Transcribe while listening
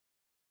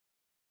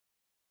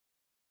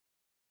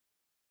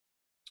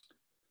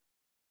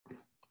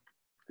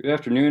Good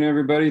afternoon,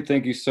 everybody.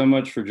 Thank you so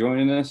much for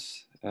joining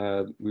us.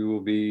 We will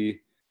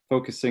be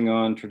focusing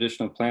on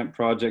traditional plant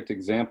project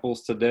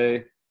examples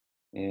today,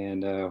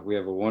 and we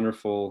have a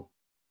wonderful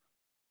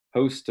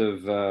host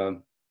of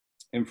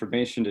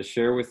information to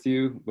share with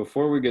you.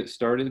 Before we get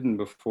started and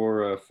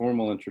before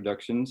formal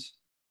introductions,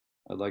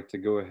 I'd like to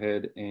go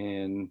ahead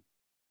and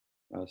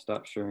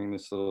stop sharing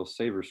this little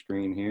saver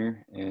screen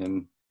here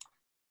and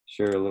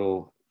share a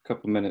little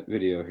couple-minute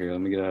video here.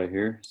 Let me get out of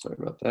here. Sorry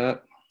about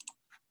that.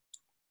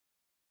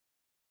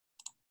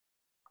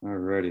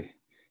 Alrighty.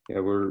 Yeah,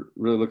 we're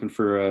really looking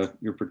for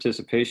your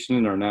participation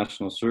in our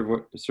national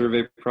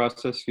survey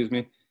process, excuse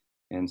me.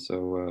 And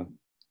so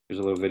here's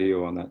a little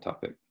video on that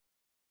topic.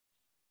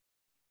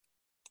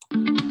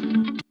 Let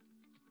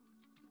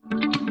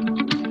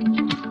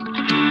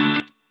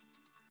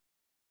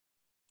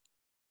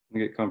me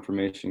get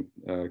confirmation.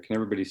 Can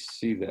everybody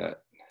see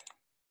that?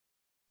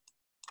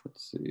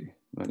 Let's see.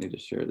 I need to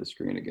share the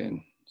screen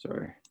again.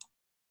 Sorry.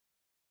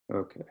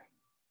 Okay.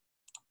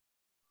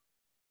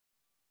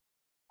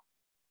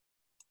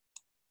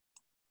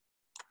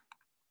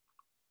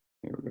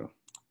 Here we go.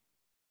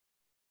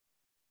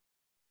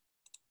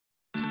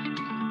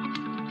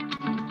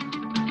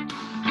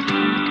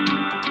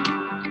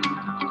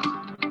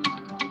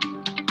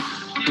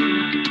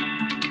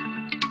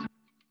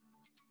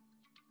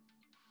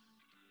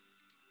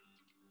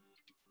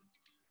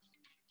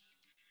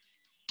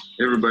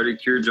 Hey everybody,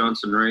 Keir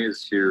Johnson-Ray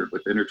is here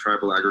with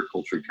Intertribal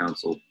Agriculture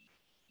Council.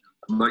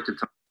 I'd like to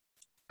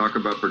talk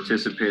about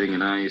participating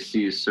in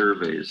IAC's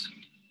surveys.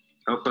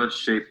 Help us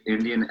shape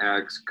Indian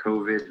Ag's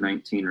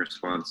COVID-19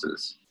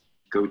 responses.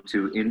 Go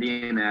to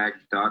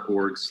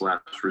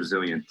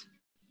indianag.org/resilient.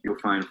 You'll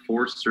find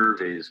 4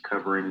 surveys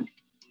covering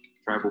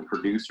tribal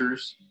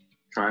producers,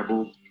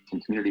 tribal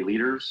and community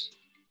leaders,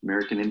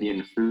 American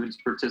Indian Foods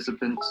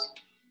participants,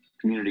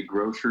 community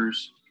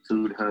grocers,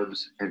 food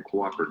hubs, and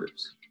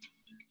cooperatives.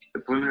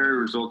 The preliminary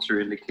results are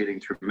indicating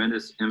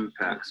tremendous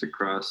impacts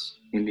across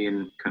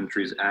Indian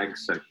country's ag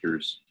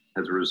sectors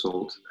as a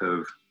result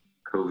of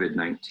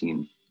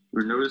COVID-19.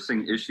 We're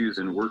noticing issues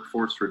in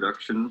workforce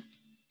reduction,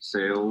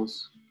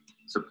 sales,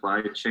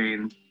 supply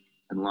chain,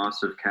 and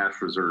loss of cash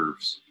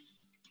reserves.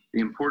 The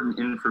important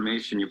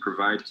information you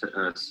provide to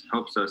us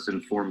helps us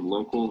inform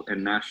local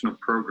and national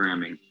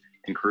programming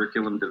and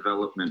curriculum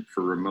development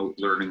for remote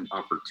learning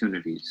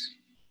opportunities.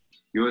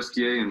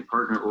 USDA and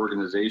partner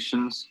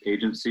organizations,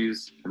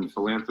 agencies, and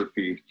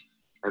philanthropy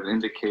have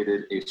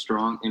indicated a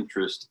strong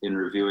interest in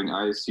reviewing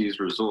IAC's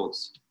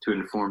results to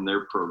inform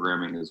their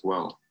programming as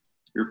well.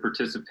 Your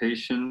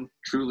participation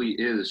truly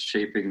is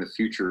shaping the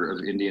future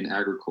of Indian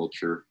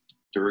agriculture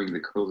during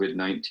the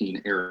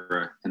COVID-19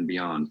 era and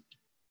beyond.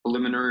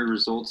 Preliminary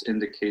results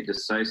indicate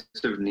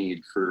decisive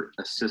need for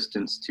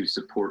assistance to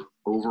support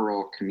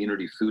overall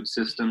community food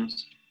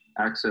systems,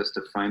 access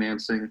to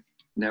financing,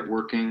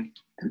 networking,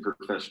 and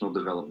professional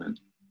development.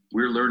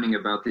 We're learning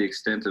about the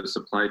extent of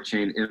supply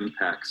chain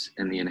impacts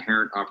and the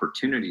inherent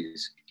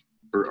opportunities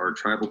for our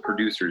tribal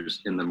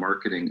producers in the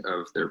marketing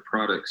of their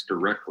products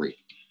directly.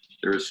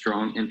 There is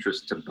strong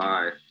interest to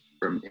buy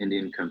from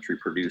Indian country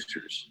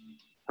producers.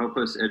 Help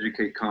us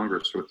educate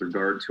Congress with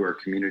regard to our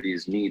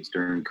community's needs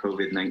during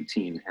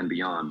COVID-19 and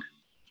beyond.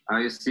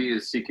 IAC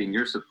is seeking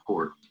your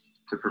support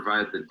to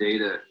provide the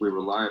data we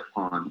rely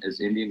upon as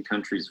Indian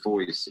country's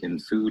voice in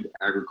food,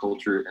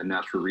 agriculture, and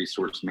natural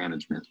resource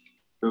management.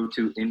 Go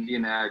to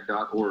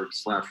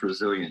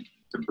indianag.org/resilient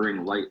to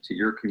bring light to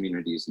your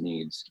community's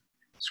needs.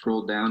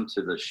 Scroll down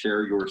to the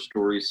Share Your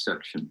Stories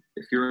section.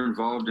 If you're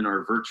involved in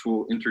our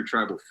virtual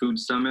Intertribal Food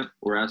Summit,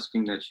 we're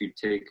asking that you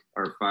take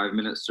our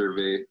 5-minute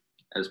survey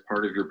as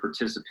part of your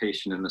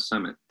participation in the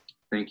summit.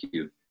 Thank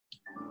you.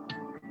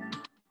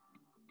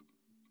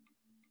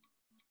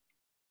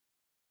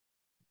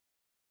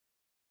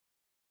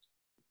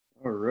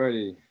 All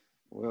righty.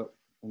 Well,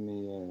 let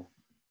me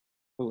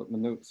pull up my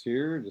notes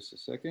here just a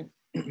second.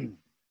 Okay.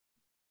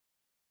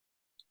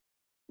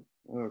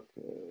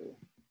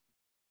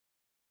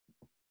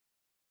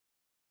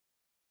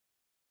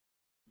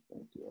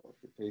 Thank you all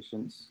for your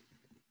patience.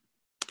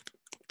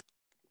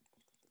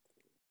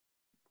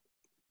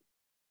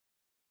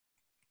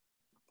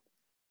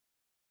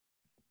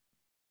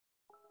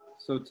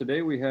 So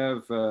today we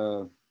have,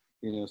 some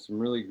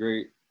really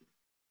great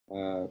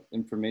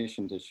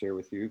information to share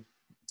with you.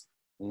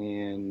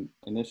 And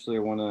initially, I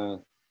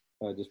want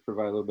to just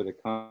provide a little bit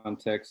of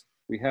context.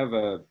 We have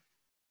a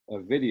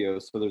video,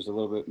 so there's a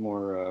little bit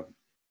more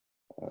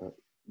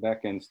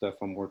back-end stuff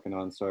I'm working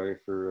on. Sorry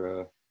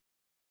for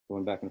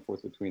going back and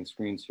forth between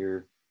screens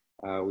here.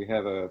 We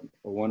have a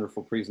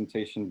wonderful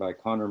presentation by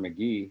Connor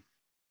McGee,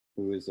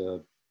 who is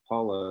a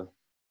Paula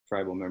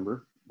tribal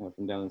member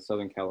from down in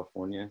Southern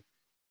California.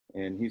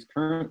 And he's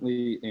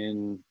currently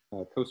in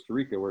Costa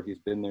Rica, where he's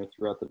been there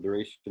throughout the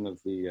duration of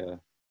the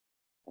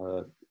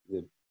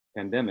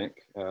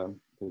pandemic,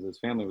 because his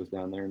family was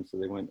down there, and so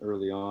they went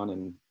early on,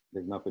 and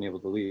they've not been able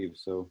to leave.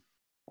 So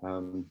I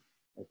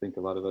think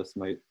a lot of us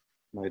might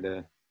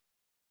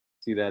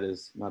see that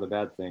as not a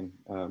bad thing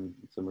in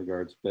some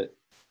regards. But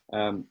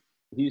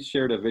he's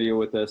shared a video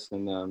with us,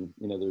 and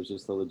you know, there's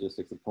just the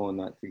logistics of pulling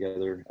that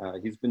together.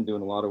 He's been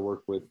doing a lot of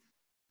work with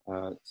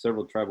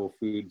several tribal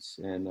foods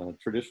and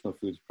traditional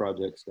foods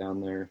projects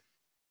down there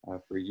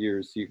for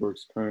years. He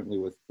works currently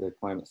with the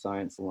Climate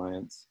Science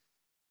Alliance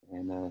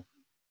and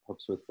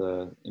helps with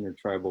the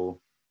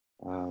intertribal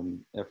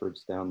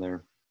efforts down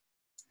there.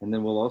 And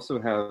then we'll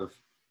also have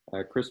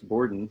Chris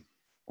Borden,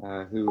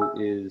 who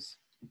is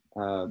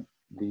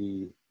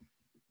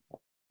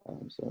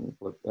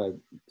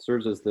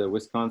serves as the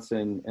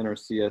Wisconsin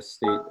NRCS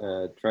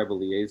State Tribal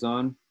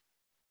Liaison,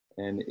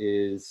 and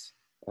is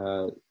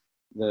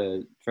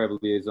the Tribal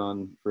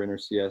Liaison for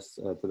NRCS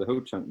to the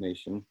Ho-Chunk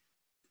Nation.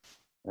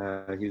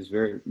 He's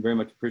very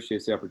much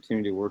appreciates the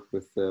opportunity to work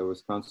with the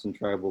Wisconsin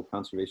Tribal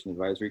Conservation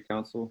Advisory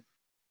Council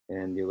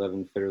and the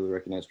 11 federally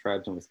recognized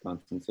tribes in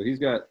Wisconsin. So he's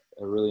got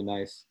a really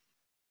nice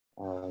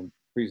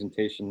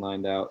presentation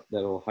lined out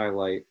that'll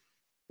highlight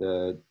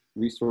the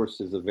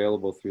resources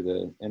available through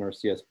the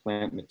NRCS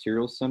Plant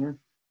Materials Center,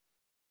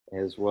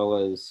 as well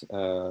as,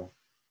 you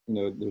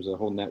know, there's a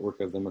whole network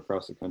of them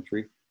across the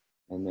country,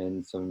 and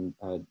then some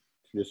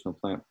traditional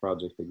plant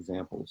project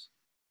examples.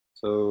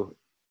 So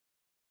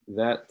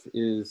that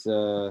is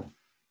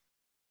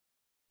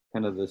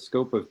kind of the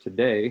scope of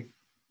today,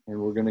 and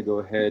we're going to go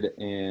ahead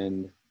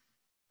and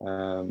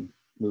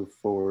move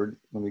forward.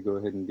 Let me go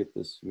ahead and get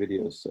this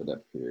video set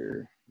up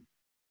here.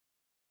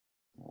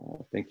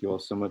 Thank you all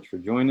so much for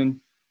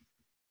joining.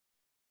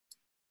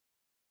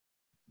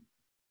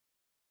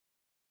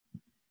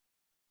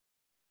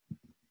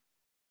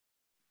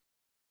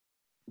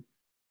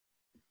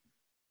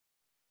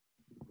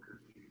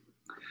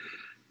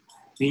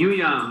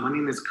 Niyuya, my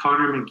name is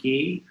Carter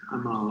McGee.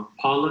 I'm a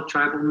Paula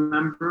tribal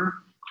member,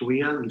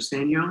 Kuya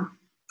Lusenyo.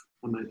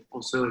 I'm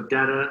also a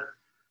data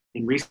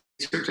and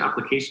research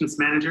applications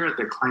manager at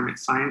the Climate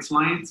Science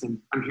Alliance, and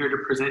I'm here to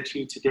present to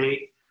you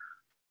today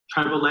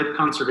tribal-led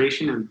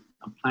conservation and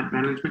a plant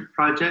management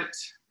project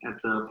at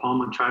the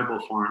Palma Tribal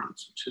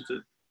Farms, which is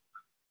a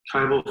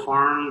tribal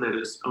farm that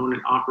is owned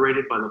and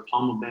operated by the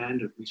Palma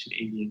Band of Mission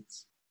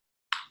Indians.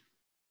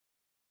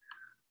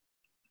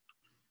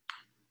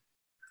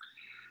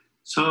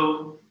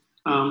 So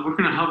we're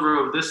going to hover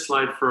over this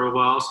slide for a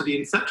while. So the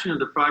inception of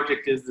the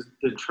project is that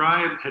the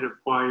tribe had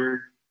acquired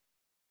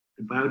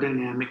a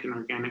biodynamic and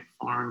organic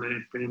farm that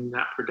had been in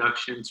that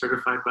production,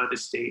 certified by the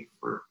state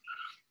for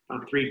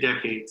about 3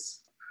 decades.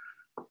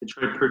 The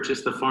tribe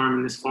purchased the farm,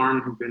 and this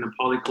farm had been a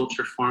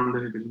polyculture farm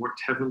that had been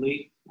worked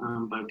heavily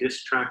by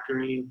disc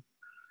tractoring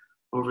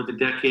over the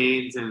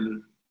decades,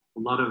 and a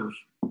lot of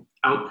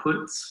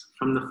outputs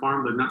from the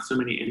farm, but not so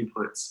many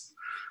inputs.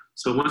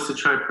 So once the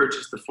tribe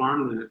purchased the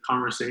farm, the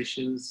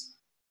conversations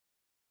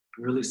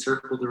really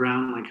circled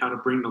around like how to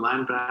bring the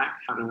land back,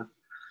 how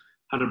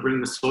to bring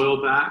the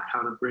soil back,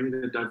 how to bring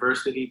the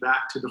diversity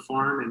back to the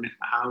farm, and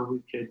how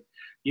we could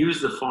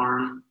use the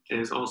farm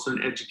as also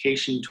an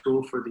education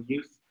tool for the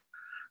youth.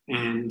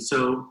 And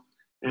so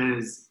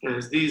as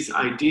these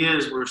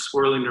ideas were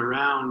swirling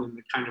around and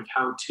the kind of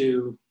how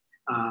to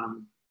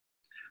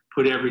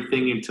put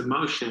everything into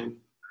motion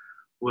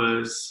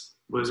was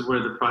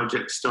where the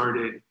project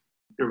started.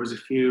 There was a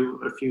few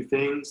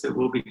things that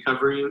we'll be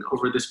covering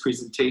over this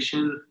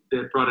presentation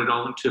that brought it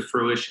all into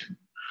fruition.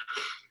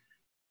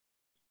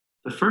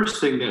 The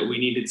first thing that we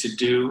needed to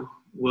do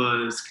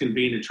was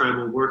convene a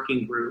tribal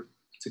working group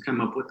to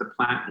come up with a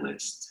plant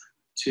list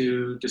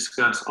to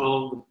discuss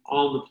all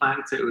the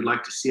plants that we'd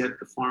like to see at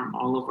the farm,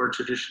 all of our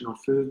traditional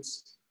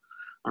foods,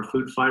 our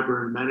food,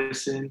 fiber, and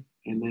medicine,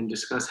 and then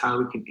discuss how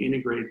we can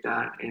integrate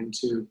that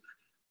into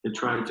the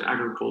tribe's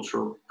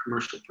agricultural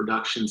commercial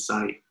production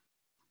site.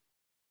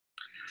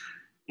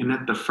 And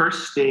at the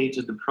first stage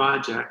of the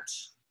project,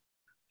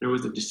 there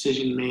was a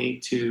decision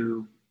made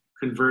to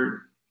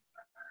convert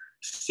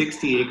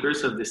 60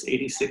 acres of this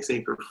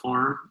 86-acre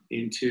farm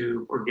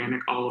into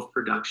organic olive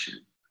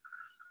production.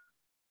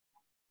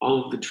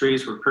 All of the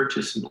trees were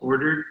purchased and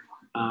ordered.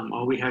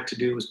 All we had to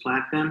do was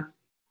plant them.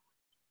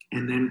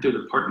 And then through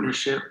the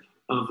partnership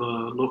of a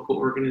local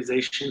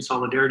organization,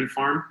 Solidarity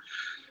Farm,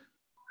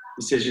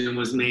 decision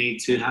was made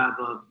to have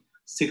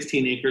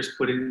 16 acres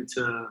put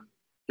into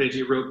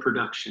veggie row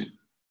production.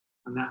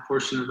 On that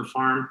portion of the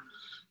farm,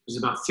 there's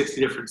about 60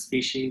 different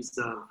species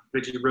of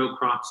veggie row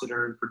crops that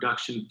are in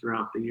production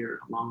throughout the year,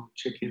 along with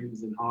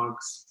chickens and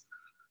hogs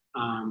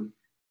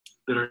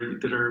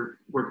that are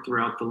worked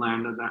throughout the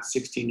land of that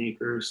 16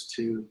 acres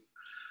to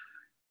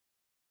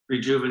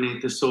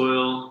rejuvenate the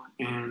soil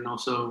and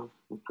also,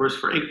 of course,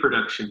 for egg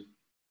production.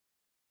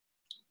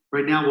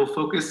 Right now, we'll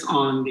focus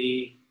on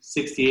the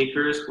 60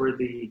 acres where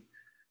the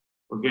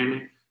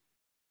organic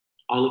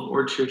olive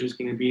orchard is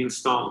going to be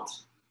installed.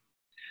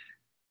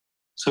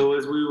 So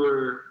as we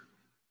were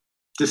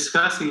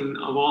discussing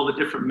of all the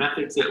different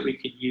methods that we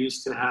could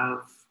use to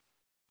have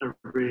a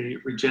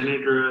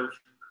regenerative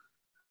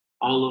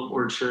olive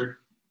orchard,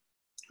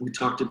 we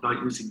talked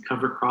about using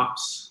cover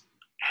crops,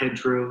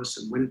 hedgerows,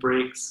 and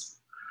windbreaks.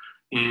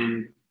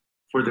 And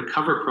for the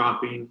cover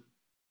cropping,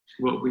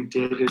 what we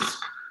did is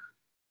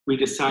we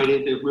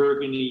decided that we were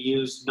going to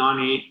use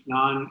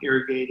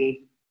non-irrigated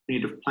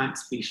native plant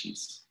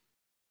species.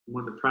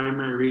 One of the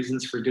primary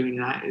reasons for doing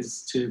that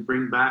is to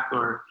bring back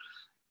our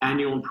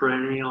annual and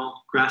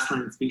perennial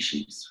grassland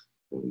species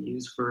that we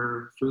use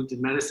for foods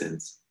and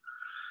medicines.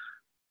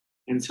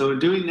 And so in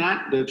doing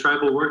that, the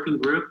tribal working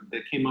group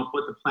that came up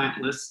with the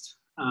plant list,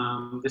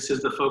 this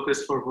is the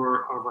focus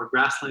for our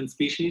grassland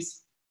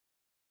species.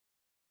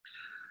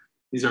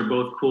 These are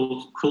both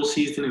cool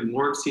season and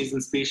warm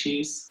season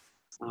species,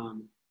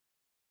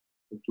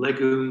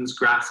 legumes,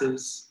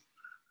 grasses,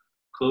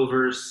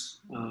 clovers,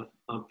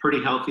 a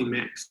pretty healthy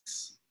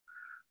mix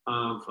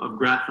of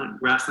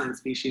grassland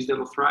species that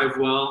will thrive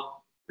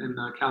well in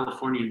the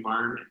California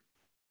environment.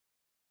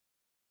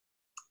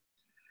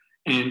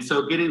 And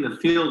so getting the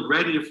field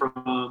ready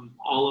from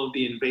all of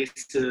the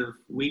invasive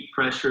weed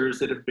pressures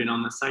that have been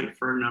on the site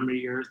for a number of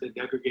years, the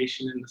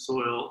degradation in the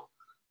soil,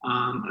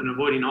 and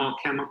avoiding all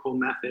chemical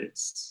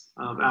methods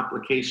of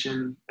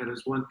application. That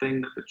is one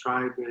thing that the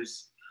tribe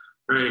is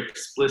very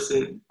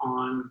explicit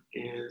on,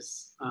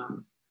 is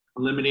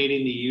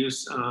eliminating the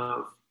use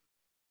of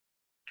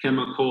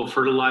chemical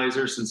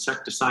fertilizers,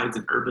 insecticides,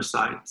 and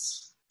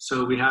herbicides.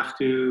 So we have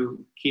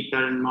to keep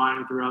that in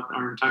mind throughout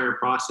our entire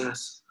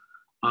process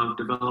of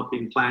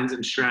developing plans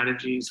and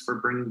strategies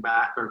for bringing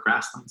back our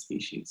grassland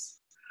species.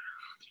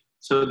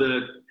 So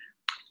the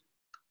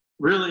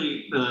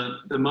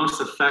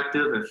most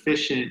effective,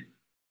 efficient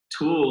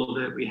tool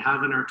that we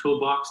have in our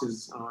toolbox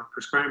is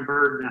prescribed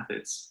bird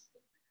methods.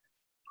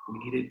 We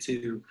needed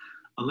to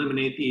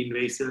eliminate the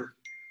invasive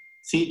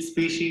seed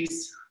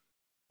species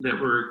that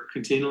were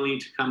continuing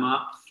to come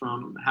up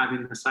from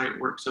having the site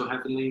work so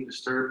heavily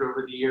disturbed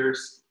over the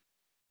years.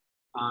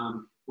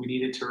 We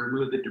needed to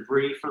remove the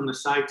debris from the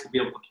site to be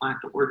able to plant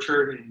the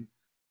orchard and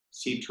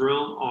seed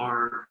drill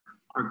our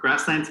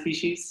grassland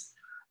species.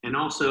 And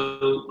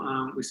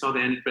also, we saw the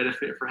added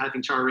benefit for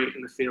having char rate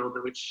in the field,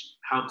 which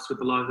helps with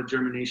a lot of the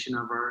germination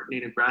of our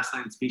native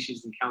grassland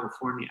species in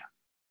California.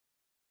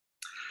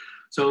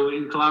 So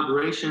in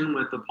collaboration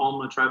with the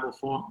Palma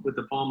with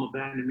the Palma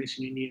Band and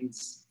Mission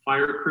Indians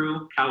fire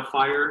crew, CAL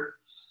FIRE,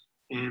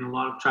 and a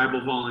lot of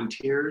tribal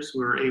volunteers,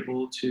 we were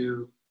able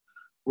to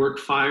work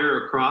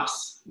fire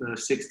across the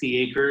 60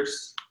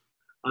 acres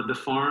of the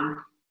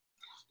farm.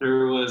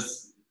 There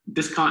was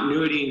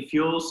discontinuity in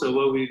fuel, so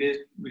what we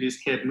did, we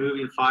just kept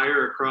moving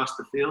fire across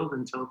the field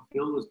until the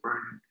field was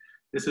burning.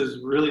 This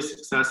is really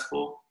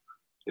successful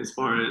as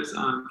far as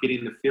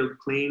getting the field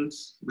cleaned,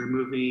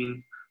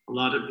 removing a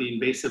lot of the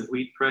invasive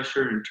weed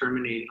pressure, and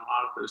terminating a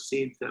lot of those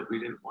seeds that we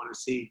didn't want to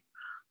see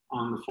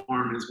on the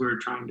farm as we were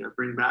trying to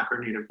bring back our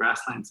native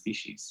grassland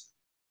species.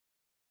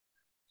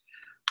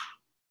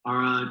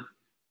 Our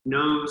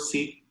no-till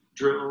seed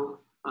drill,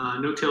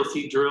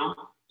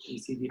 you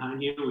see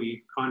behind you,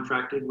 we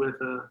contracted with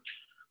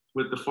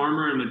the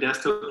farmer in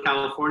Modesto,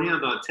 California,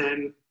 about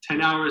 10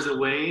 hours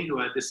away, who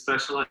had this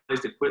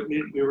specialized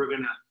equipment. We were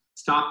going to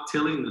stop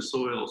tilling the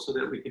soil so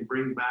that we can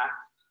bring back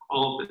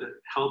all of the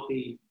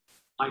healthy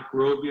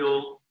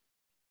microbial,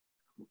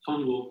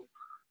 fungal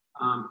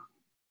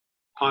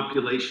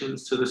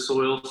populations to the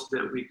soil so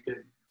that we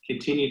could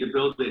continue to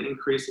build and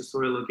increase the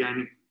soil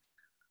organic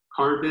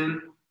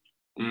carbon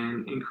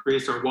and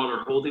increase our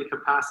water holding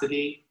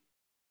capacity,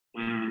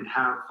 and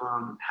have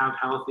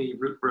healthy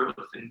root growth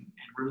and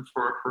room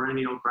for our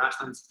perennial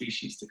grassland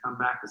species to come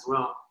back as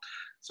well.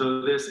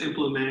 So this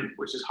implement,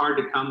 which is hard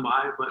to come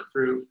by, but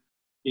through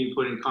being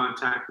put in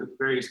contact with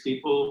various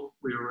people,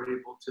 we were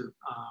able to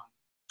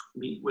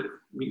meet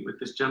with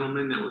this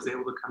gentleman that was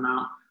able to come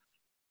out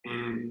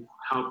and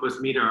help us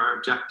meet our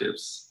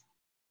objectives.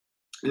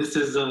 This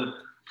is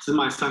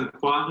my son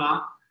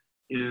Kuala.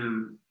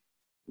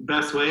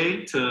 Best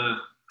way to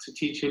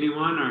teach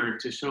anyone or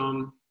to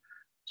show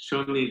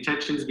them the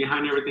intentions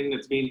behind everything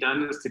that's being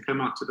done is to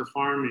come out to the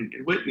farm and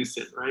witness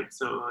it, right?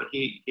 So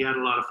he had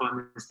a lot of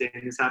fun this day,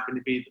 and this happened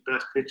to be the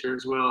best picture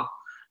as well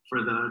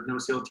for the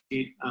no-till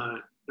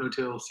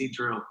seed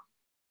drill.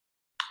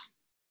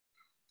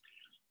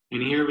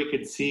 And here we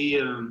could see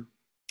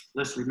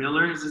Leslie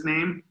Miller is his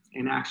name,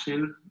 in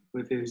action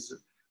with his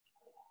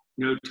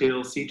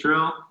no-till seed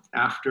drill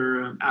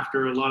after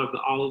a lot of the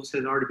olives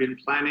had already been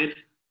planted.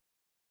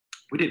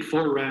 We did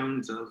 4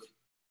 rounds of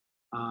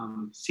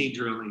seed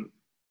drilling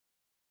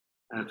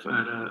at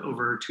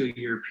over a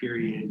 2-year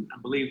period. I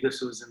believe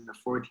this was in the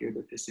 4th year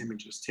that this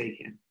image was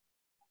taken.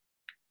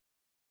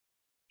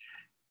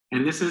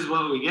 And this is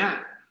what we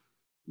get.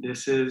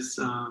 This is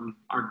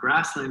our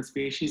grassland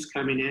species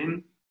coming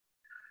in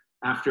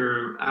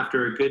after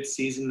a good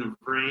season of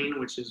rain,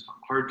 which is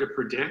hard to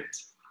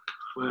predict.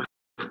 But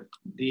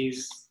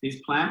these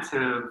plants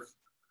have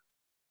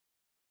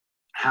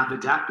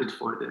adapted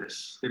for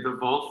this. They've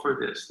evolved for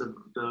this.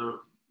 The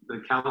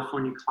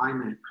California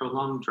climate,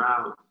 prolonged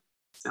drought,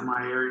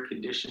 semi-arid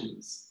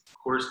conditions,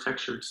 coarse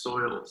textured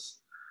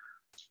soils.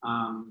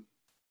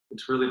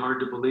 It's really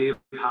hard to believe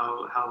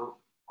how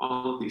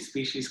all of these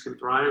species can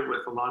thrive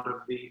with a lot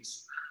of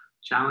these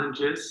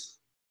challenges,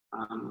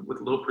 with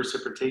low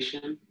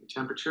precipitation and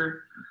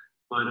temperature,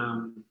 but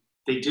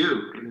they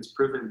do, and it's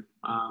proven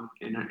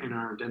in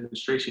our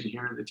demonstration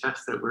here in the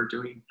test that we're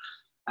doing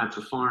at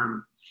the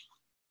farm.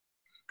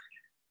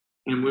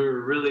 And we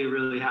were really,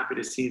 really happy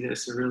to see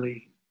this.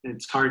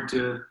 It's hard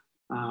to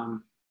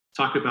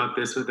talk about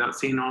this without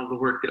seeing all the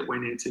work that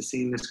went into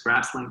seeing this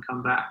grassland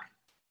come back.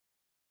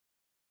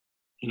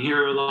 And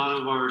here are a lot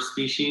of our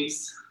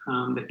species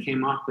that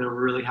came up that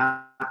we're really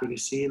happy to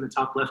see. In the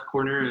top left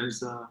corner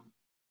is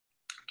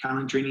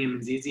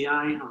Calandrinium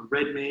zizii, or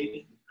red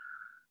maid,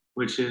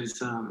 which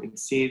is,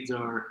 its seeds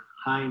are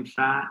high in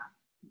fat.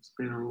 It's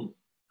been a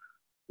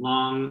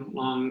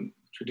long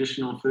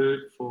traditional food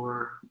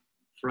for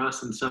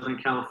us in Southern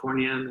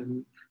California. And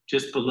then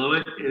just below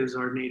it is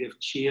our native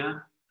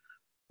chia,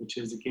 which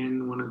is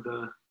again one of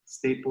the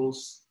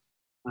staples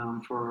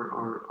for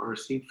our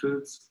seed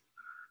foods.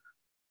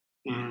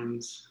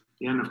 And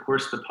of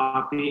course the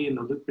poppy and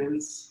the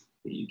lupins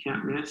that you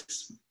can't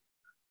miss.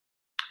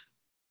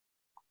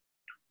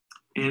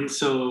 And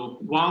so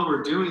while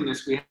we're doing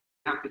this, we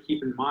have to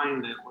keep in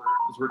mind that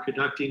as we're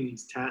conducting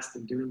these tests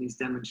and doing these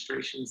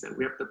demonstrations, that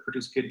we have to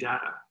produce good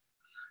data.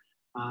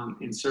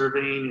 And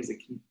surveying is a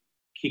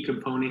key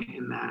component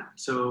in that.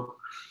 So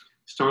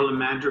Starla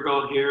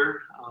Madrigal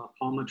here,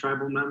 Palma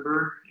tribal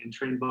member and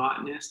trained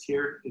botanist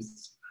here,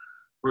 is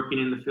working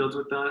in the fields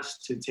with us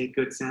to take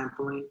good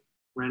sampling,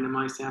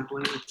 randomized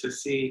sampling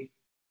to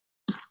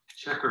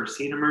check our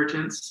seed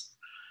emergence,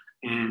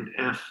 and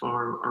if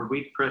our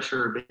weed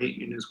pressure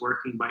abatement is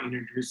working by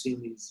introducing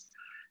these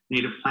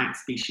native plant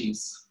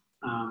species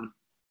on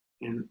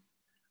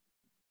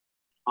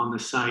the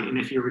site. And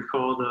if you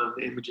recall the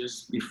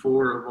images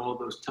before of all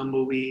those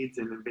tumbleweeds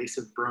and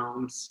invasive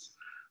brooms,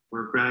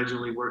 we're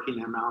gradually working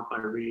them out by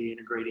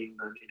reintegrating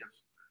the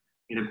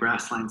native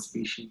grassland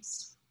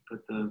species.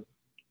 But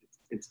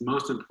it's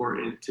most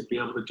important to be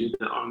able to do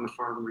the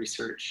on-the-farm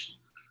research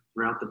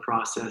throughout the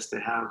process to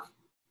have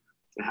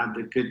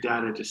the good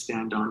data to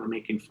stand on and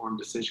make informed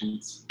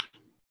decisions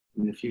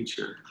in the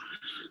future.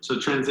 So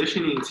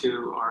transitioning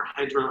to our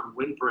hedgerow and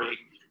windbreak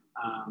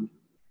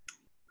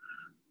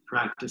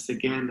practice,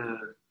 again, the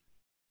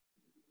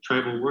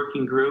tribal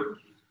working group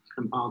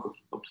compiled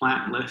a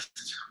plant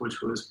list,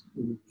 which was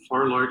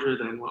far larger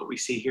than what we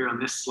see here on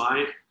this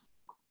slide.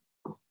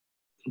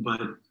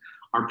 But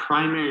our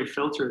primary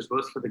filters,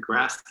 both for the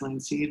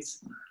grassland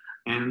seeds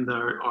and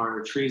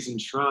our trees and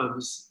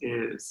shrubs,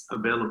 is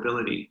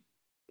availability.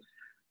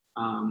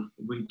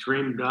 We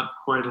dreamed up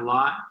quite a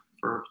lot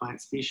for our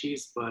plant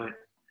species, but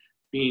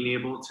being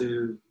able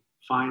to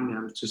find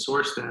them, to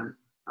source them,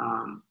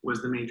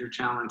 was the major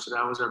challenge. So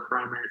that was our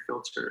primary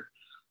filter.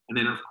 And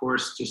then of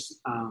course,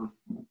 just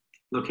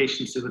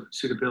location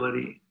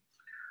suitability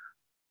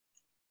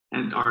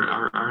and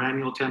our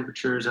annual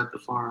temperatures at the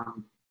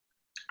farm,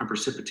 our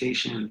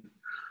precipitation,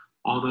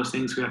 all those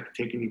things we have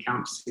to take into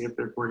account to see if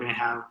we're going to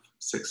have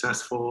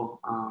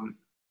successful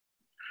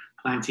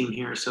planting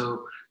here.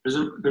 So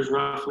there's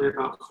roughly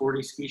about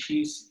 40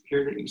 species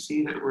here that you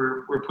see that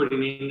we're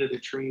putting into the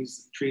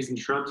trees and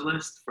shrubs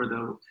list for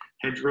the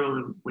hedgerow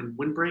and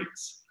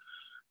windbreaks.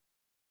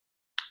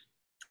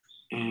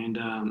 And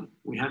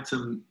we had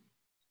some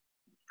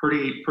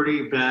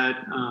pretty bad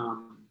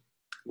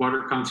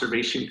water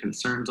conservation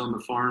concerns on the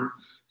farm,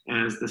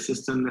 as the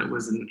system that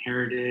was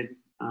inherited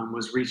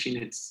was reaching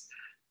its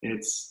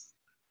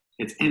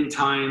end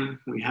time.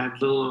 We had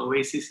little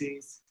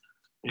oases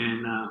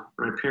and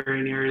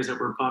riparian areas that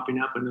were popping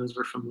up, and those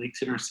were from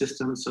leaks in our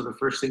system. So the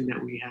first thing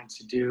that we had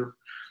to do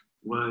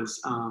was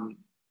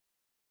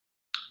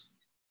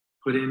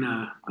put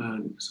in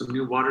some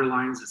new water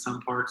lines at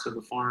some parts of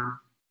the farm.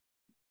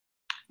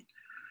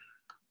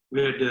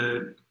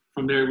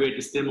 From there, we had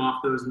to stem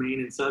off those main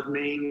and sub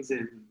mains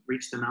and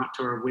reach them out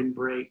to our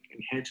windbreak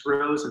and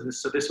hedgerows. And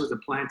this was a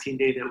planting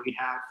day that we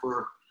had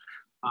for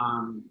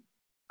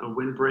a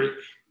windbreak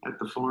at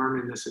the farm.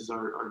 And this is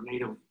our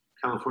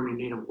California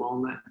native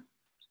walnut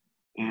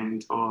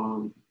and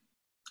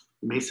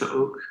mesa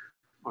oak,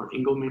 or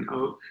Engelmann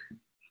oak,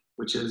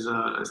 which is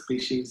a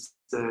species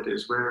that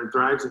is rare and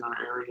thrives in our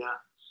area,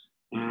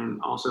 and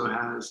also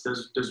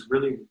does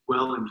really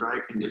well in dry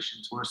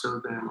conditions, more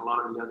so than a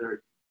lot of the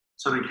other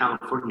Southern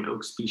California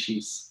oak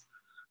species.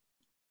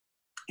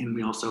 And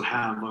we also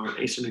have our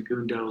Acer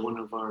negundo, one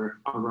of our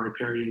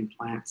riparian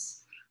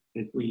plants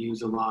that we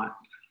use a lot.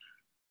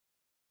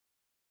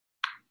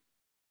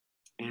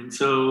 And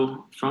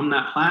so from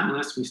that plant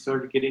list, we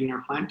started getting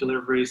our plant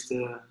deliveries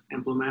to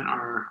implement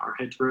our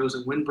hedgerows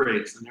and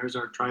windbreaks. And there's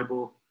our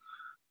tribal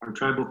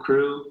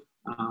crew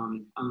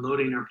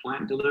unloading our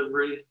plant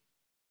delivery.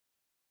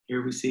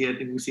 Here we see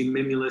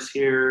mimulus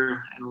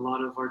here, and a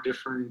lot of our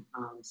different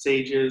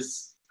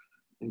sages,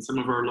 and some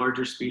of our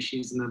larger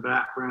species in the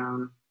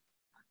background.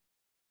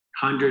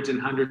 Hundreds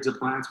and hundreds of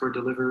plants were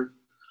delivered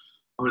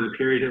over the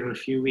period of a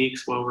few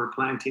weeks while we're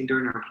planting,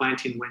 during our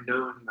planting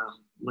window in the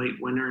late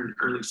winter and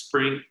early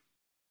spring.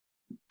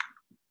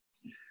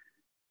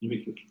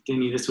 We can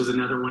continue. This was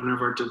another one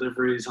of our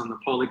deliveries on the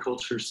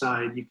polyculture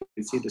side. You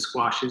can see the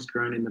squashes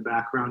growing in the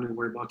background, and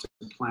we're about to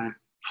plant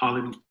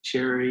holly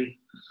cherry,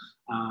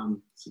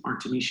 some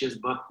artemisias,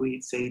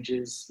 buckwheat,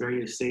 sages,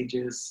 various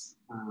sages,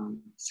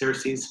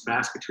 cerces,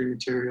 basketry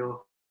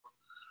material,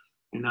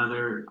 and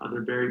other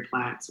berry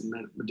plants and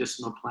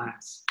medicinal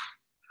plants.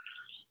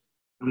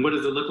 And what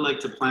does it look like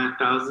to plant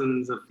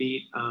thousands of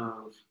feet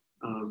of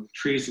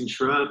trees and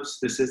shrubs?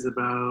 This is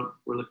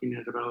we're looking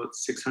at about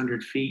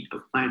 600 feet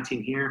of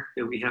planting here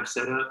that we have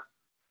set up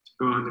to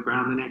go on the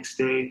ground the next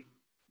day.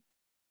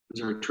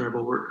 There's our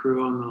tribal work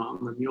crew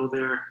on the mule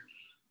there.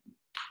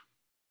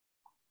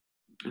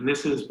 And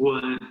this is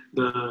what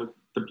the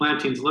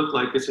plantings look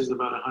like. This is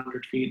about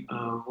 100 feet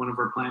of one of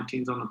our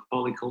plantings on the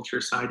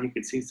polyculture side. You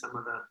can see some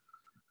of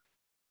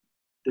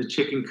the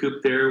chicken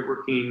coop there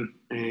working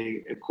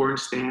a corn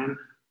stand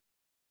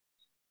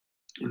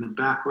in the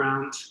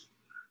background.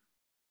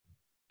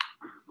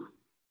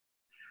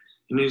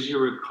 And as you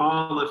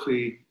recall, if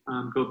we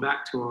go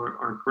back to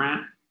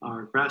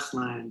our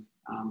grassland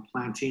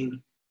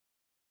planting,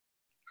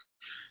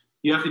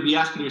 you have to be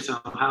asking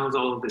yourself, how is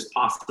all of this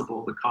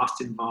possible? The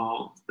cost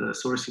involved, the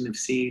sourcing of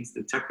seeds,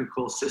 the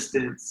technical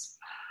assistance.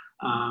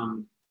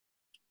 How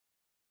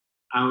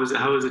is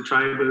a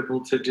tribe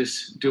able to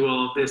just do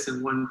all of this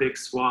in one big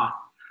swath?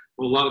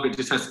 Well, a lot of it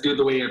just has to do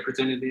the way I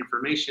presented the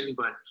information,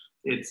 but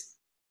it's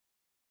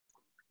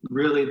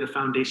really the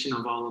foundation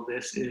of all of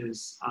this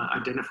is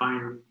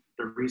identifying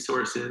the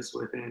resources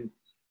within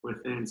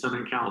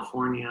Southern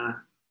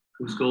California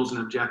whose goals and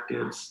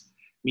objectives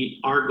meet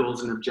our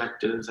goals and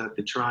objectives at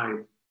the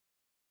tribe.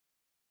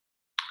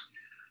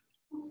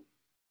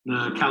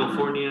 The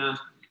California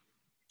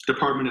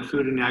Department of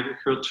Food and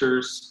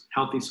Agriculture's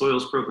Healthy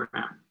Soils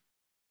Program.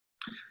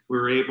 We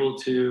were able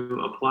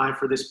to apply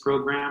for this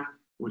program,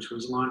 which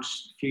was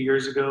launched a few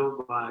years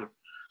ago by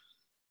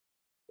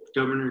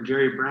Governor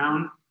Jerry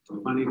Brown.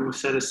 Money was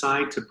set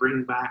aside to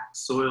bring back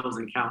soils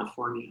in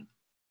California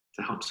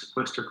to help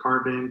sequester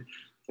carbon,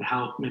 to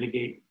help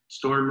mitigate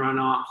storm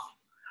runoff,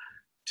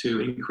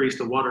 to increase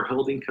the water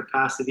holding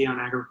capacity on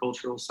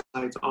agricultural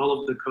sites. All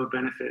of the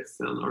co-benefits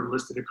that are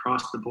listed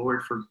across the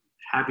board for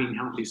having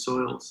healthy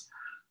soils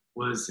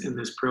was in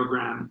this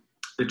program.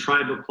 The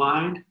tribe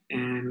applied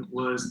and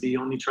was the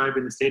only tribe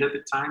in the state at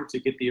the time to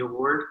get the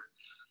award.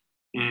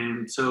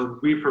 And so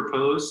we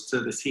proposed to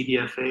the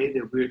CDFA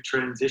that we would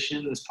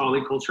transition this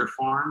polyculture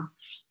farm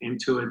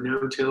into a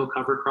no-till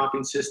cover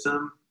cropping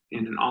system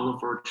in an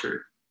olive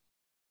orchard.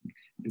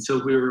 And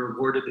so we were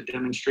awarded the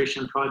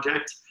demonstration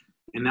project,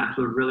 and that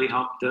really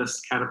helped us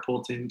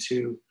catapult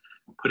into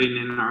putting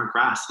in our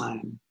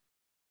grassland.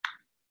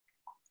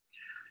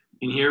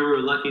 And here we're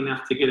lucky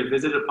enough to get a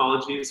visit.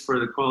 Apologies for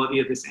the quality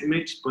of this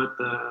image, but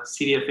the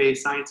CDFA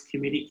Science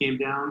Committee came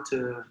down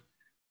to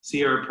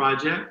see our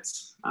project.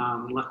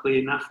 Luckily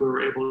enough, we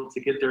were able to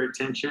get their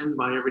attention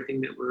by everything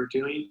that we were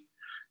doing.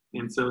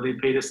 And so they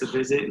paid us a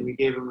visit and we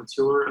gave them a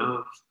tour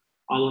of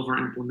all of our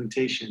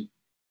implementation.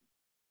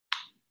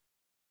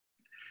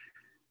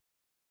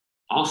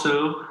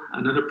 Also,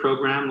 another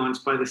program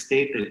launched by the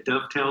state that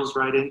dovetails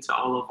right into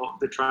all of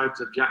the tribe's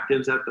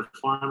objectives at the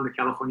farm, the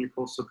California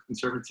Coastal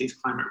Conservancy's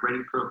Climate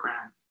Ready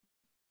Program.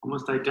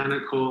 Almost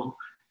identical,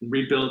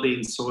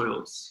 rebuilding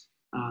soils.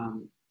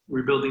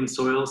 Rebuilding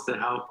soils to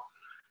help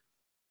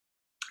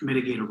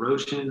mitigate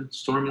erosion,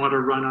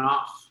 stormwater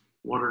runoff,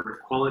 water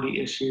quality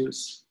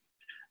issues,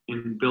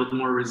 and build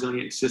more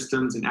resilient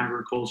systems in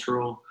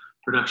agricultural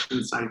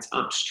production sites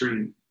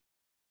upstream.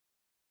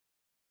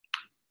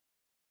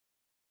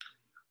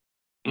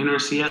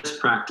 NRCS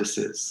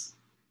practices.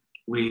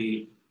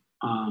 We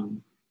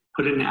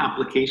put in an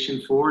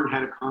application for and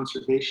had a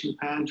conservation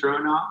plan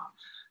drawn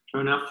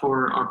up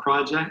for our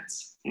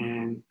projects,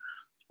 and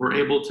we're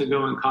able to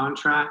go and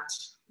contract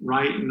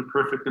right in the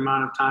perfect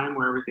amount of time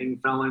where everything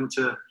fell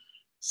into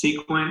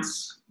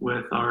sequence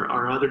with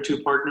our other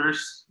two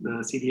partners, the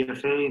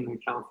CDFA and the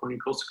California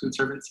Coastal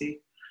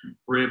Conservancy.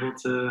 We're able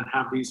to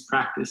have these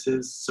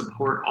practices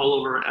support all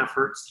of our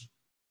efforts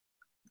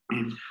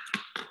in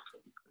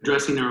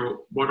addressing our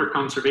water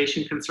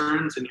conservation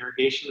concerns and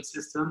irrigation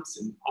systems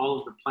and all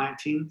of the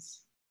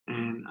plantings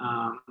and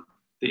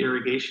the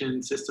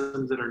irrigation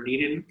systems that are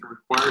needed and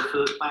required for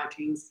the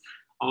plantings,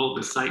 all of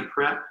the site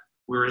prep,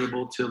 we're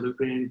able to loop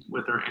in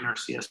with our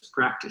NRCS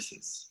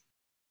practices.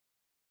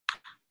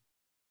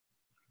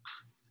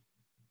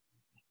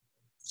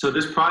 So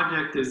this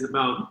project is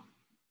about,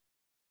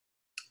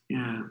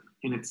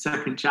 in its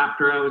second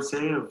chapter, I would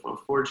say, of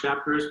 4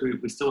 chapters.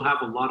 We still have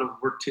a lot of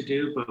work to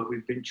do, but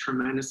we've been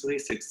tremendously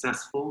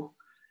successful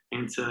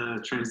into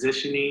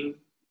transitioning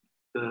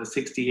the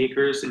 60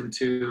 acres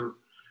into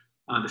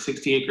the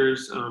 60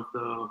 acres of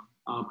the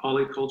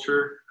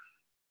polyculture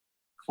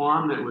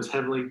farm that was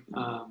heavily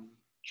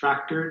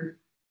tractored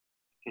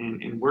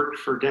and worked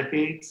for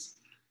decades.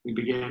 We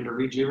began to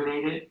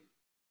rejuvenate it,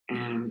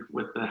 and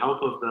with the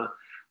help of the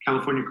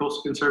California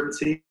Coastal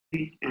Conservancy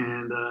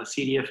and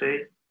CDFA,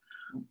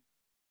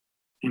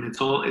 and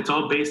it's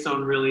all based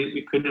on, really,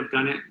 we couldn't have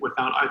done it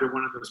without either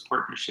one of those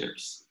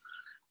partnerships.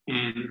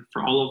 And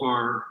for all of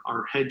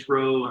our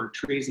hedgerow, our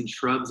trees and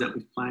shrubs that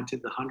we've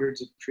planted, the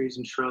hundreds of trees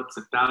and shrubs,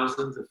 the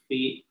thousands of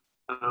feet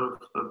of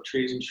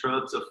trees and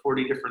shrubs of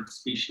 40 different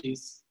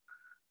species,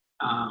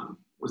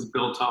 was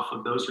built off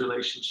of those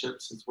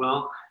relationships as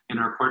well, and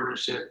our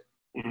partnership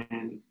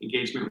and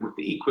engagement with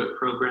the EQIP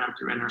program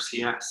through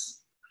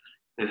NRCS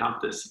that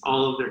helped us,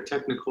 all of their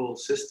technical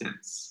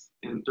assistance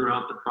and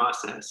throughout the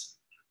process,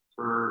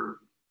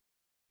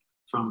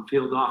 from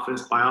field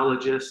office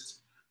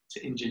biologists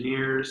to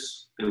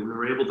engineers that we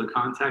were able to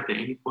contact at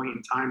any point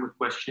in time with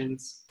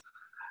questions.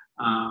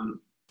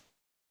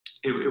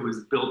 It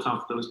was built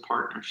off those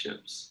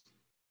partnerships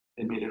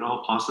that made it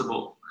all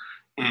possible.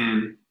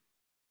 And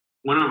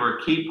one of our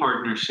key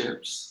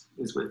partnerships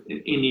is with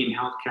Indian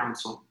Health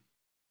Council,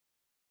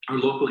 our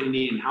local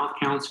Indian Health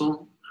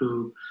Council,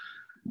 who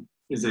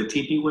is a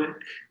TPWIC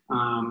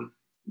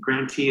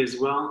grantee as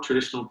well,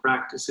 Traditional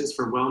Practices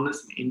for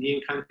Wellness in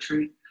Indian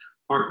Country,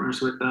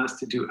 partners with us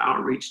to do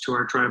outreach to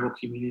our tribal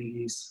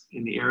communities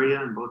in the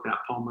area, and both at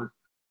Palma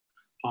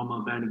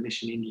Band of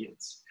Mission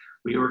Indians.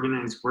 We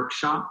organize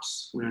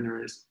workshops, we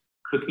organize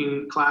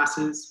cooking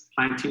classes,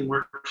 planting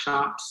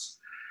workshops.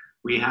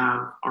 We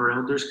have our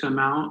elders come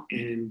out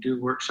and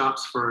do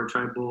workshops for our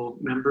tribal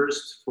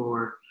members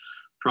for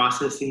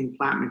processing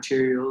plant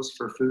materials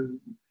for food,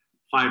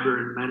 fiber,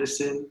 and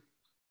medicine.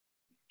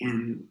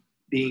 And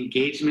the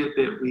engagement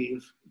that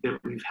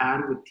we've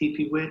had with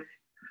TPWIC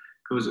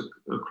goes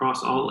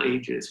across all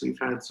ages. We've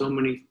had so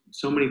many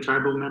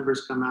tribal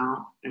members come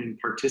out and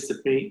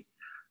participate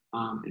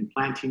in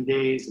planting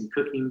days and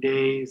cooking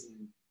days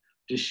and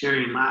just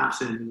sharing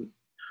laughs. And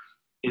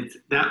it's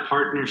that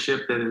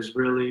partnership that has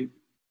really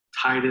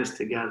tied us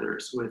together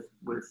with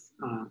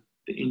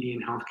the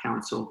Indian Health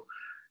Council,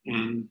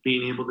 and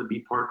being able to be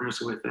partners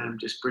with them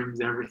just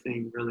brings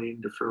everything really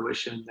into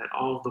fruition, that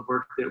all of the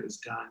work that was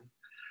done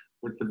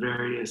with the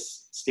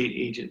various state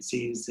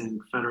agencies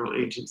and federal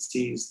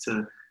agencies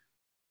to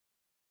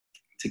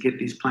get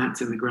these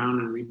plants in the ground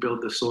and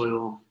rebuild the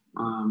soil.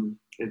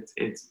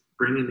 It's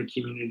bringing the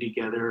community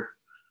together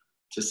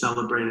to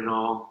celebrate it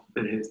all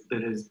that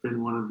has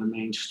been one of the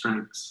main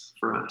strengths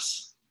for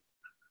us.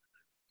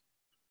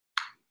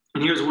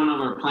 And here's one of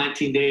our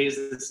planting days.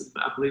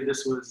 I believe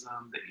this was,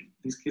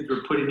 these kids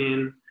were putting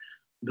in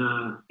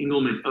the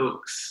Engelmann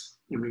oaks,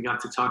 and we got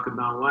to talk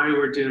about why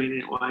we're doing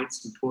it, why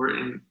it's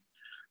important,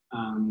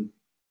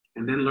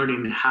 and then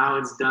learning how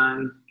it's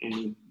done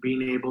and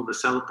being able to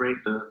celebrate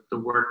the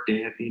work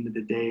day at the end of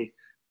the day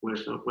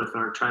with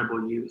our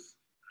tribal youth.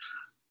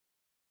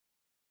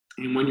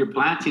 And when you're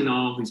planting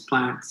all of these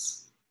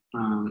plants,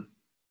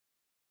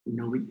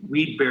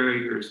 weed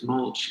barriers,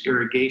 mulch,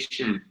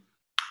 irrigation,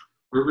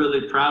 we're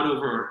really proud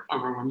of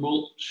our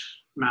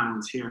mulch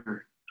mounds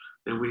here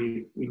that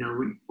we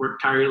work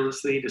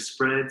tirelessly to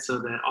spread so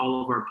that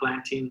all of our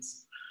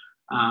plantings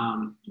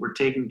were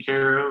taken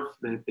care of,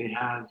 that they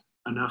had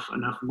enough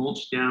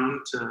mulch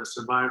down to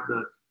survive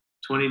the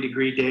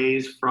 20-degree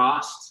days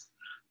frost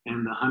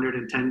and the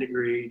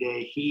 110-degree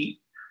day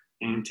heat,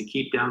 and to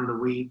keep down the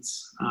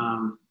weeds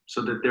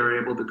so that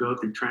they're able to go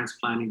through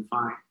transplanting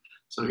fine.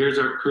 So here's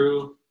our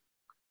crew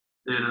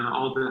that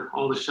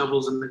all the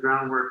shovels in the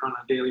groundwork on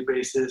a daily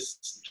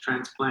basis,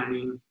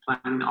 transplanting,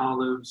 planting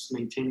olives,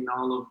 maintaining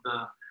all of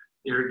the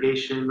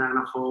irrigation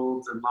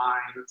manifolds and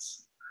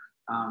lines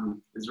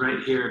is right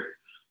here.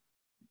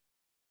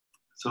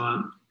 So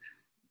I'm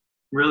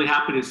really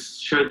happy to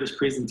share this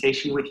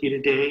presentation with you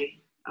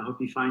today. I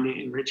hope you find it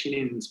enriching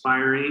and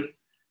inspiring.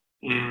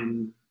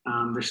 And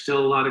there's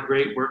still a lot of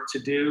great work to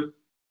do.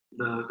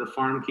 The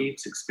farm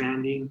keeps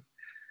expanding.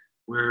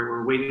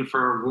 We're waiting for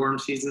our warm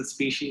season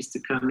species to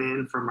come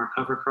in from our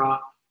cover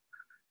crop.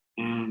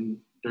 And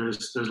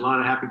there's a lot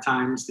of happy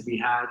times to be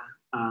had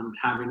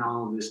having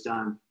all of this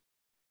done.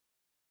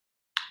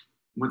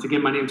 Once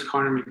again, my name is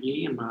Connor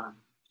McGee. I'm a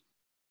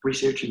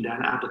Research and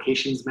Data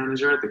Applications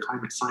Manager at the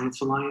Climate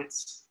Science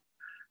Alliance.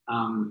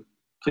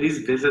 Please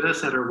visit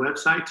us at our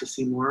website to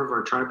see more of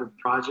our tribal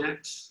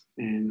projects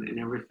and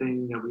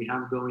everything that we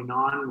have going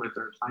on with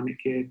our climate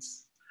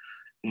kids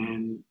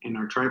and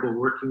our tribal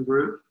working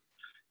group.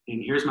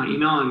 And here's my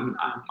email, and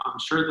I'm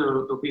sure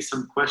there'll be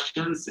some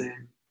questions,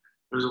 and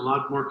there's a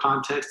lot more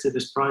context to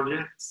this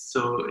project.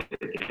 So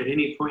at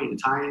any point in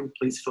time,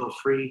 please feel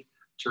free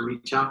to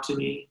reach out to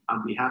me.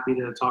 I'll be happy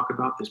to talk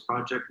about this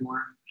project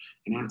more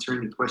and answer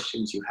any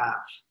questions you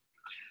have.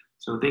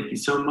 So thank you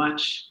so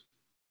much.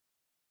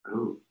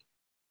 Oh.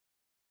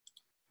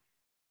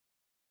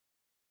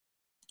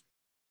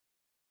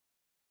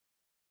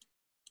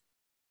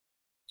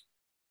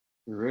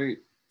 Great.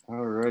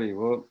 All righty.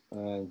 Well,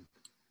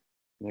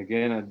 and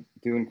again, I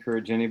do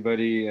encourage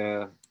anybody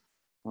on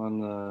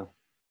the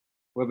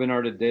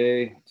webinar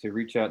today to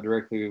reach out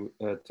directly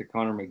to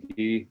Connor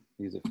McGee.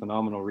 He's a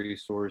phenomenal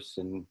resource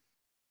and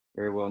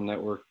very well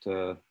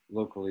networked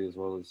locally as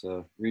well as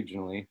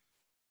regionally,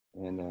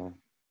 and a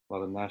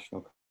lot of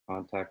national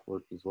contact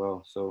work as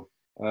well. So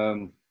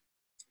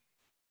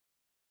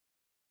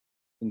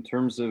in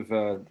terms of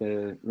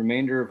the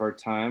remainder of our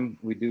time,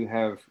 we do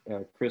have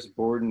Chris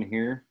Borden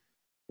here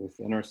with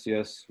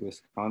NRCS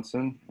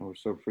Wisconsin, and we're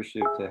so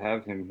appreciative to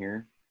have him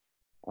here.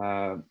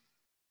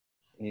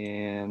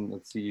 And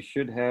let's see, you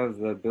should have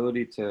the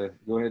ability to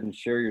go ahead and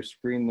share your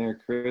screen there,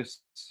 Chris,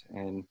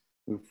 and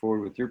move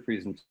forward with your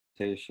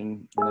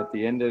presentation. And at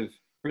the end of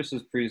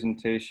Chris's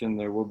presentation,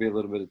 there will be a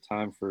little bit of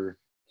time for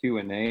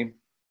Q&A.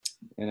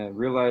 And I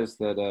realized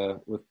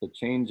that with the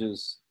change of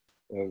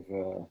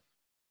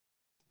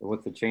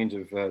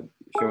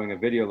showing a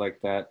video like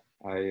that,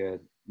 I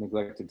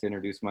neglected to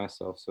introduce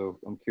myself. So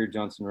I'm Keir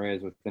Johnson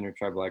Reyes with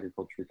Intertribal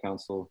Agriculture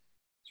Council,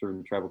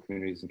 serving tribal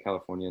communities in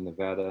California and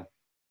Nevada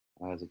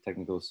as a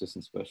technical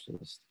assistance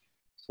specialist.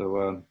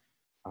 So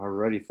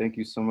alrighty, thank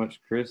you so much,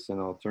 Chris, and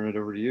I'll turn it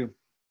over to you.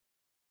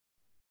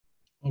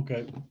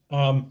 Okay,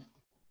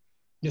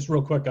 just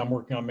real quick, I'm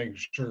working on making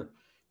sure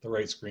the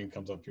right screen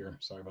comes up here.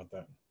 Sorry about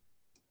that.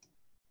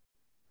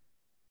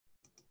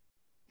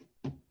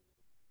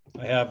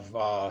 I have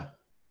a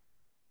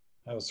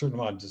certain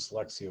amount of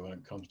dyslexia when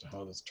it comes to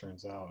how this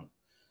turns out.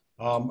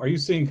 Are you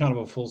seeing kind of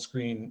a full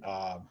screen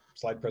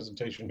slide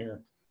presentation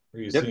here? Or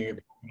are you seeing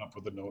it coming up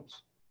with the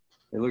notes?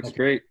 It looks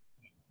great.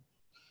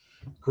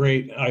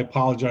 Great. I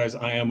apologize.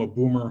 I am a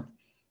boomer,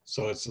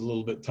 so it's a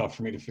little bit tough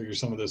for me to figure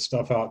some of this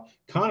stuff out.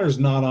 Connor's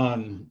not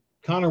on.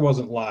 Connor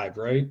wasn't live,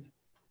 right?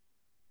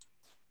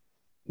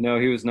 No,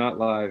 he was not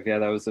live. Yeah,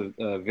 that was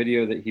a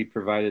video that he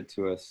provided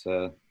to us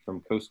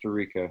from Costa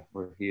Rica,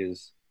 where he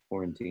is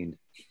quarantined.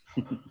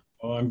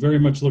 Well, I'm very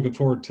much looking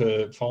forward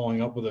to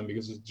following up with him,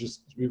 because it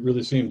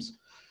really seems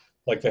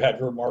like they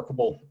had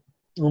remarkable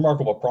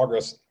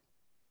progress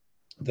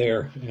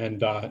there,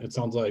 and it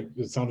sounded like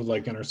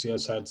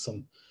NRCS had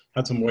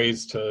some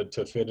ways to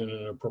fit in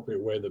an appropriate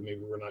way that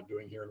maybe we're not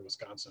doing here in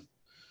Wisconsin.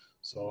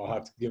 So I'll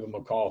have to give him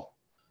a call.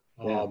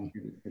 Yeah, I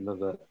love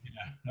that.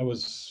 Yeah, that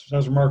was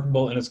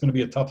remarkable, and it's going to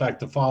be a tough act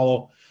to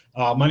follow.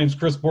 My name is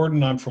Chris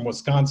Borden. I'm from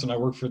Wisconsin. I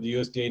work for the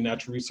USDA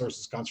Natural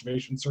Resources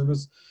Conservation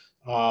Service.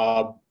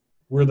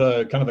 We're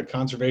the kind of the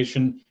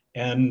conservation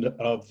end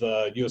of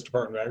the U.S.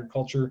 Department of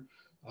Agriculture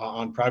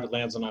on private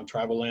lands and on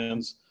tribal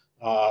lands.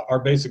 Our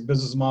basic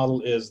business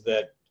model is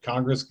that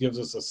Congress gives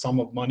us a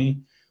sum of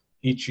money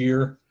each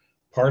year,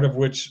 part of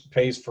which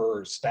pays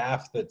for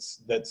staff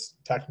that's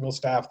technical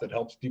staff that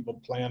helps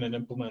people plan and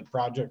implement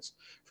projects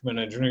from an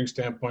engineering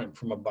standpoint,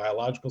 from a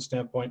biological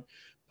standpoint.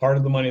 Part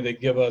of the money they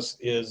give us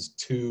is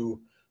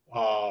to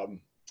offset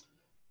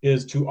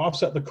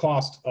the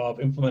cost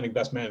of implementing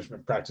best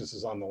management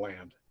practices on the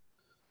land,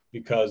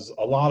 because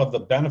a lot of the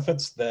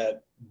benefits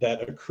that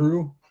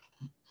accrue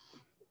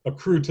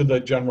to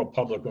the general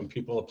public when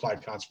people apply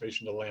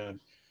conservation to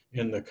land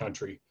in the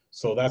country.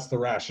 So that's the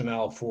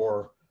rationale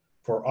for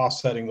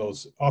offsetting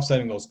those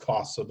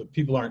costs, so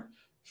that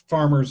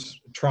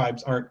farmers,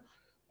 tribes aren't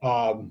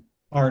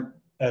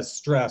as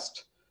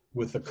stressed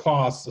with the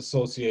costs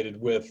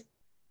associated with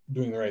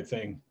doing the right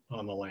thing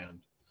on the land.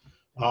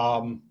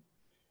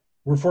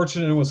 We're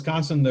fortunate in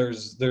Wisconsin.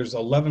 There's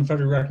 11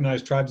 federally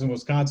recognized tribes in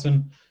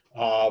Wisconsin,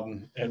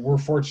 and we're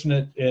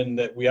fortunate in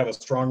that we have a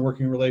strong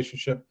working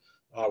relationship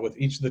with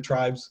each of the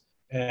tribes,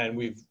 and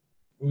we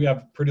have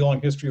a pretty long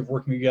history of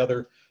working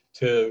together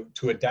to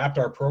adapt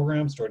our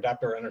programs, to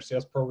adapt our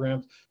NRCS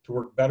programs, to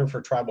work better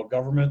for tribal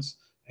governments,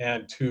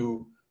 and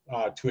to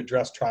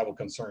address tribal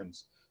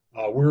concerns.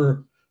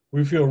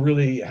 We feel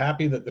really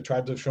happy that the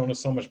tribes have shown us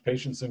so much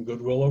patience and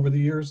goodwill over the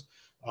years,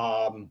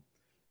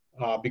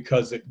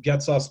 because it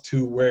gets us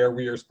to where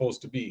we are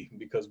supposed to be,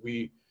 because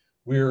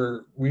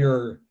we're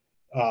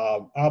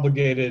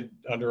obligated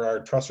under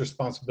our trust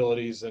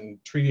responsibilities and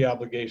treaty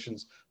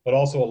obligations, but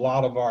also a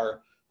lot of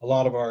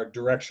our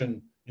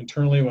direction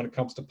internally when it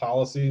comes to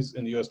policies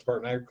in the U.S.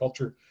 Department of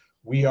Agriculture.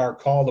 We are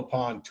called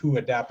upon to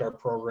adapt our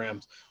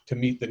programs to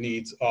meet the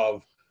needs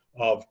of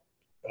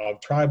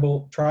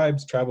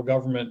tribes, tribal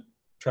government,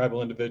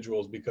 tribal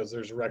individuals, because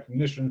there's a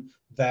recognition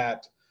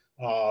that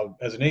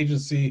as an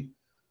agency,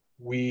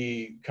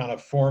 we kind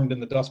of formed in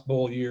the Dust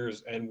Bowl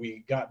years, and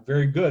we got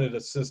very good at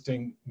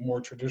assisting more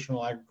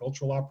traditional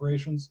agricultural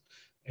operations.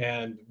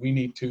 And we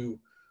need to,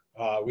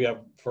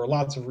 for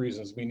lots of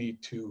reasons, we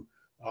need to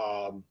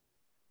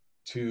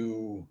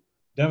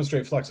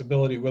demonstrate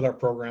flexibility with our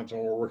programs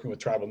when we're working with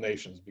tribal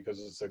nations, because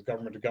it's a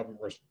government-to-government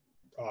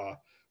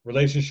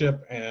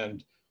relationship,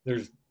 and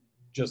there's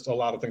just a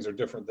lot of things are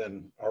different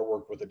than our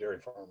work with a dairy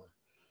farmer.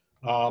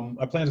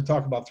 I plan to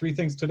talk about 3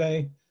 things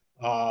today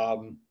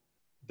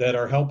that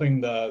are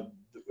helping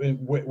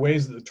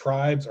ways that the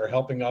tribes are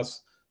helping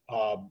us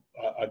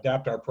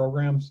adapt our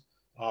programs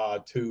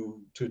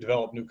to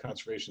develop new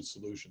conservation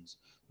solutions.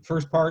 The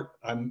first part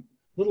I'm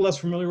a little less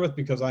familiar with,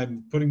 because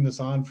I'm putting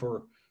this on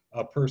for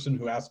a person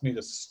who asked me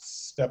to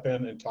step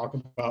in and talk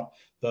about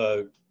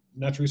the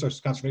Natural Resources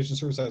Conservation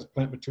Service has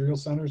plant material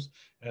centers,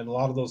 and a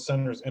lot of those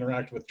centers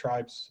interact with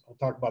tribes. I'll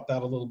talk about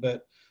that a little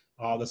bit.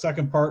 The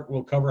second part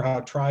will cover how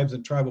tribes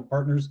and tribal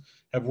partners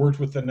have worked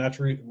with the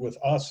Natural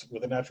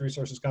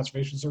Resources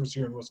Conservation Service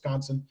here in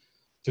Wisconsin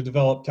to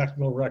develop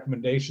technical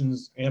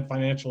recommendations and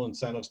financial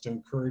incentives to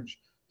encourage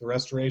the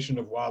restoration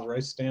of wild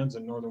rice stands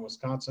in northern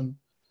Wisconsin.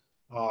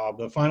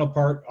 The final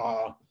part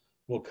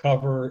will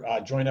cover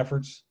joint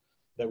efforts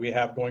that we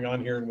have going on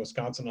here in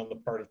Wisconsin on the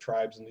part of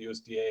tribes and the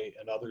USDA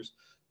and others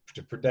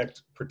to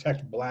protect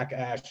black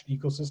ash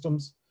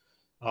ecosystems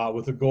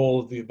with the goal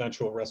of the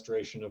eventual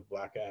restoration of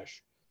black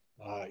ash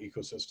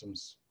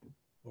ecosystems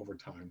over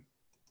time.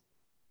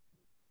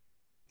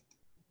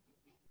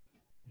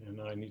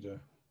 And I need to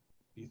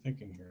be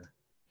thinking here.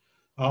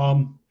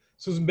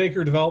 Susan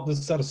Baker developed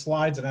this set of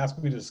slides and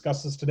asked me to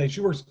discuss this today.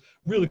 She works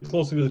really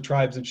closely with the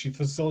tribes, and she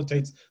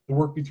facilitates the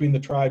work between the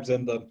tribes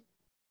and the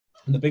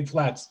Big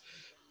Flats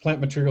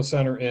Plant Material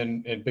Center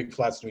in Big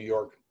Flats, New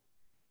York.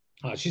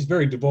 She's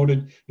very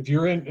devoted. If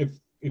you're in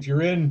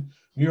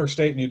New York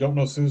State and you don't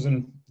know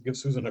Susan, give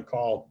Susan a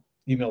call.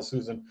 Email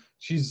Susan.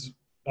 She's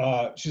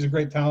a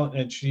great talent,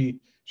 and she's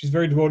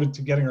very devoted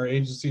to getting our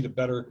agency to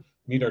better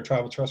meet our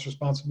tribal trust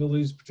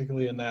responsibilities,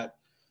 particularly in that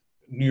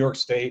New York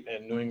State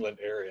and New England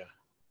area.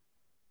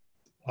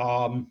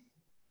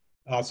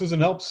 Susan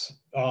helps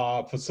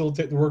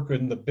facilitate the work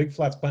in the Big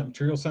Flats Plant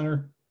Material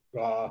Center,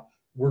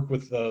 work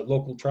with the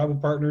local tribal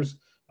partners.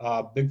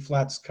 Big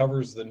Flats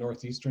covers the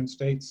northeastern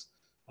states,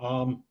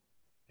 and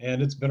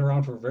it's been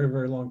around for a very,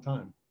 very long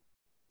time.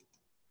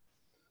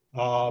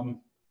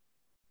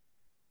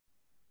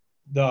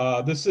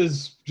 This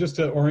is just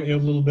to orient you a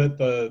little bit.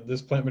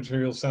 This Plant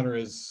Material Center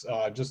is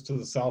just to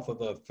the south of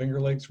the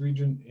Finger Lakes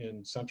region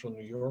in central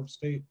New York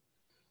State.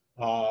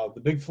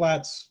 The Big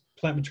Flats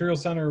Plant Material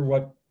Center,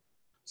 what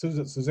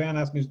Suzanne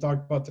asked me to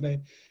talk about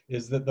today,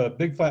 is that the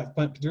Big Flats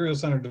Plant Material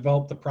Center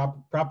developed the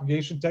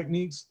propagation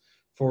techniques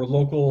for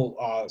local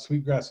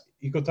sweetgrass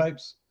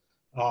ecotypes.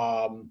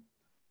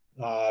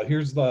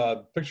 Here's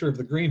the picture of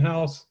the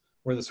greenhouse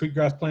where the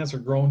sweetgrass plants are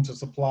grown to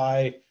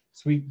supply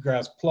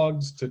sweetgrass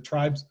plugs to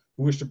tribes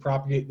who wish to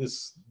propagate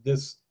this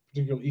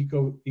particular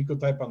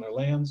ecotype on their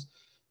lands.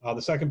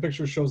 The second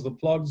picture shows the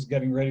plugs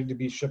getting ready to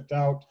be shipped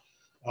out.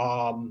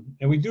 And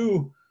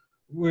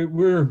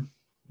we're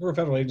a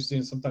federal agency,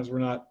 and sometimes we're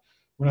not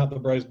the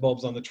brightest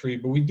bulbs on the tree,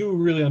 but we do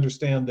really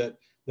understand that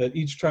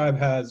each tribe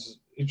is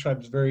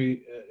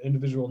very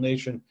individual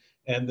nation,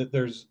 and that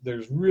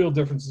there's real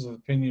differences of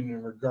opinion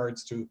in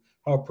regards to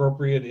how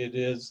appropriate it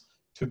is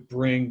to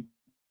bring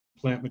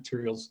plant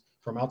materials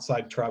from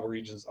outside tribal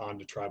regions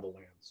onto tribal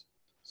lands.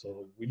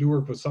 So we do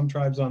work with some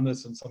tribes on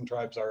this, and some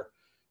tribes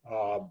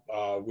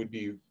would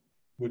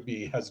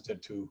be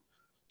hesitant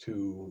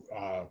to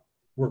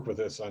work with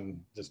us on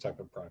this type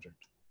of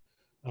project.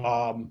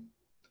 A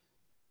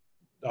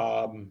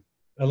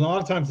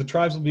lot of times the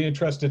tribes will be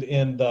interested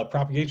in the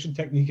propagation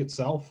technique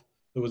itself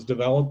that was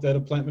developed at a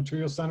plant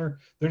material center.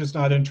 They're just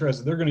not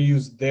interested. They're going to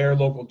use their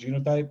local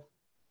genotype.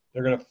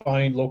 They're going to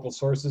find local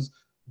sources.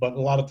 But a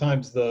lot of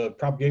times the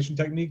propagation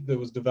technique that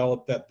was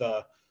developed at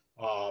the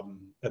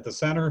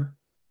center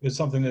is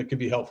something that could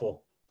be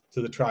helpful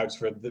to the tribes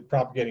for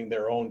propagating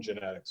their own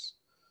genetics,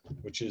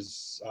 which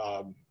is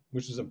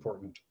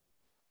important.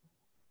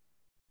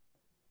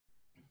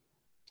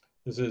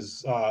 This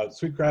is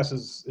sweetgrass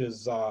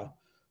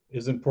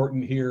is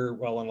important here,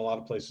 well, in a lot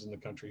of places in the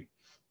country,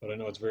 but I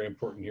know it's very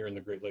important here in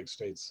the Great Lakes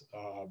states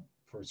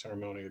for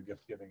ceremonial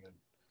gift giving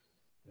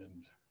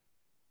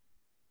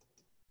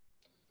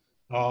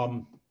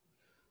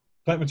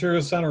Plant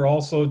Materials Center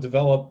also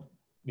develop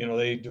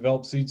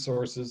seed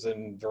sources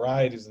and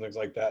varieties and things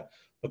like that,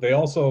 but they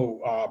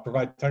also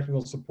provide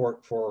technical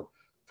support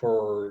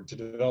to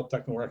develop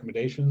technical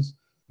recommendations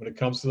when it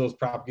comes to those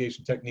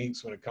propagation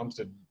techniques, when it comes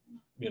to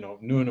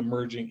new and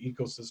emerging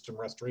ecosystem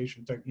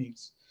restoration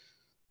techniques,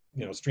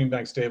 stream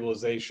bank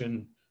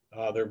stabilization.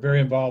 They're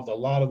very involved. A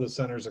lot of the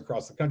centers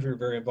across the country are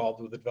very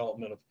involved with the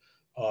development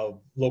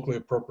of locally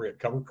appropriate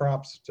cover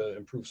crops to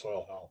improve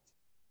soil health.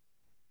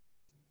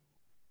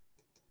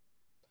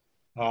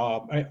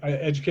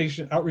 Outreach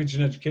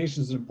and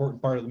education is an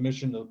important part of the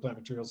mission of the Plant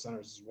Materials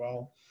Centers as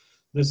well.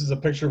 This is a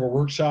picture of a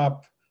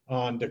workshop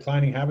on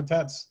declining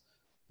habitats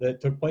that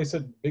took place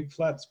at Big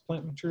Flats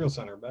Plant Material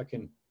Center back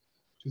in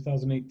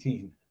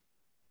 2018.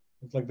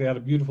 Looks like they had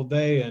a beautiful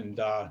day, and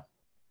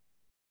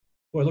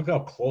boy, look how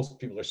close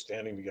people are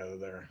standing together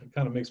there. It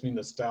kind of makes me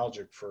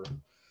nostalgic for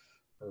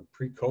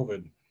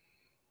pre-COVID.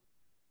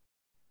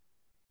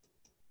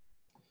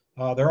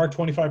 There are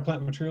 25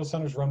 plant material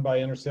centers run by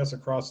NRCS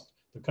across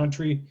the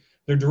country.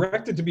 They're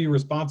directed to be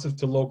responsive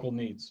to local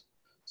needs.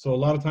 So a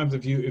lot of times,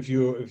 if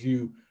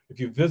you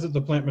visit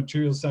the Plant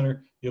Material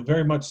Center, you'll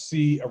very much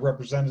see a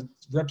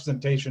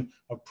representation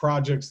of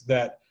projects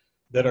that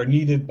are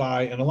needed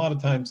by, and a lot of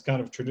times,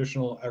 kind of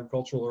traditional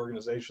agricultural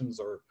organizations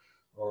or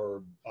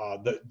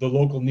the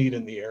local need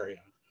in the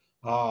area.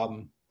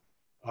 The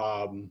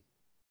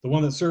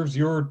one that serves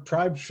your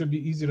tribe should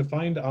be easy to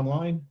find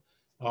online.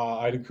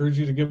 I'd encourage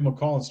you to give them a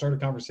call and start a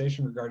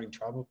conversation regarding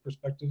tribal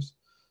perspectives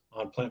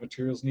on plant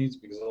materials needs,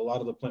 because a lot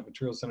of the plant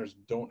material centers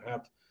don't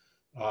have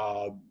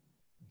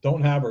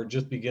or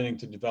just beginning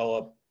to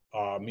develop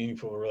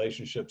meaningful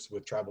relationships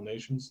with tribal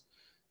nations,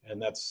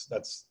 and that's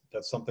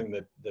something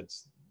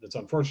that's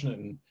unfortunate,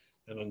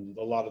 and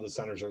a lot of the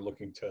centers are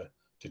looking to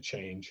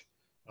change.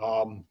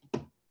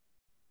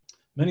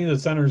 Many of the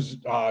centers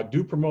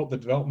do promote the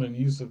development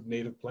and use of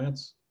native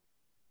plants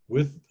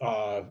with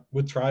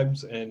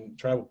tribes and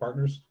tribal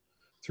partners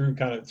through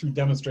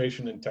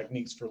demonstration and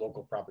techniques for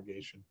local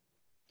propagation.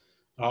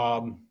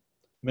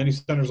 Many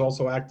centers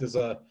also act as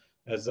a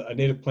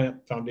native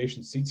plant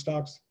foundation seed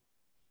stocks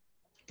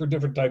for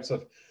different types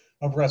of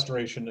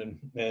restoration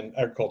and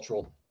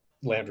agricultural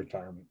land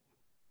retirement.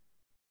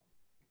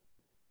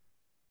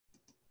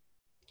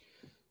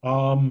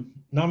 Now I'm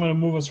going to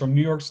move us from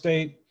New York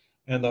State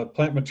and the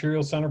Plant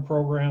Material Center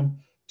program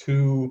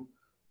to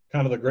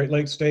kind of the Great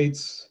Lakes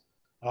states.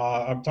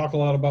 I've talked a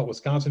lot about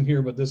Wisconsin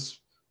here, but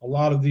a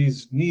lot of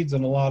these needs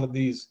and a lot of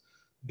these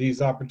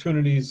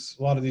opportunities,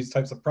 a lot of these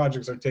types of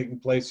projects are taking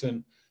place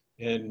in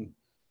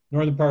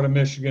northern part of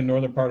Michigan,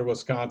 northern part of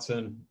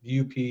Wisconsin,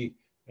 the UP,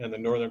 and the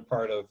northern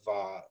part of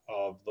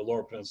the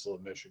Lower Peninsula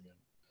of Michigan.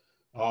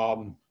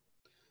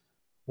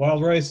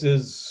 Wild rice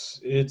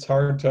it's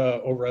hard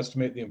to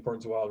overestimate the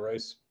importance of wild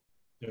rice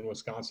in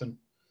Wisconsin.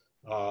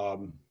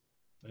 And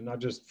not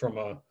just from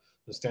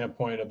the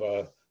standpoint of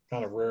a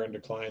kind of rare and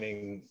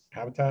declining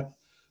habitat,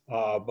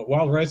 but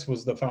wild rice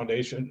was the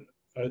foundation,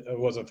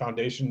 was a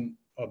foundation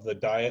of the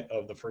diet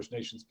of the First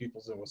Nations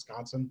peoples in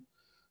Wisconsin.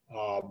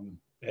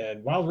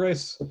 And wild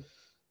rice,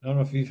 I don't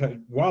know if you've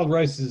had, wild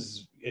rice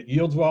it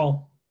yields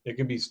well, it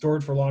can be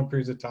stored for long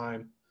periods of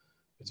time,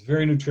 it's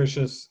very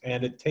nutritious,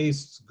 and it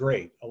tastes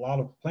great. A lot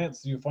of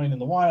plants that you find in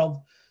the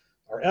wild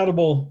are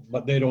edible,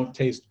 but they don't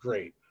taste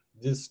great.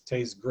 This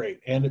tastes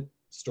great, and it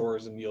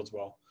stores and yields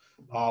well.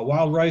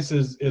 Wild rice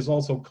is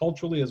also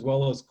culturally as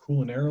well as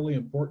culinarily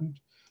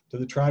important to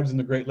the tribes in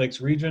the Great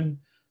Lakes region.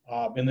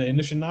 In the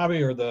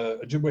Anishinaabe or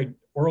the Ojibwe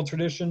oral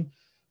tradition,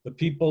 the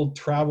people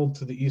traveled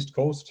to the East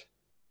Coast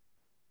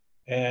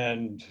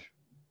and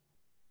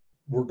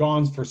were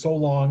gone for so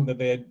long that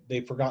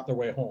they forgot their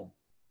way home.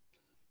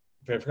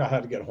 They forgot how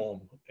to get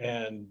home.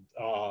 And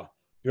the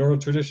oral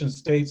tradition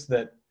states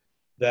that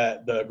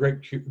the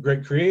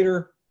great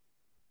creator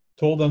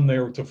told them they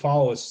were to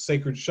follow a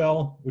sacred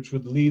shell, which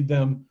would lead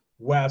them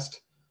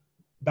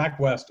back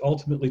west,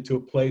 ultimately to a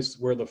place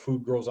where the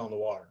food grows on the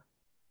water,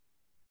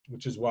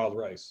 which is wild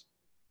rice.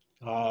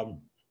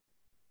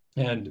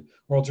 And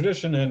oral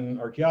tradition and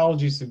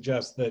archaeology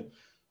suggest that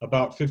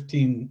about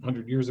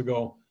 1,500 years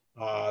ago,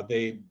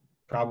 they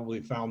probably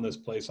found this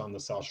place on the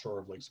south shore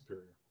of Lake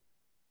Superior.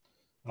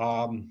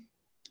 And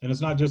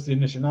it's not just the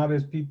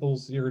Anishinaabe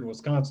peoples here in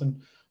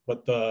Wisconsin,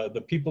 but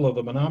the people of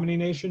the Menominee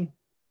Nation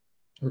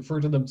refer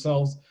to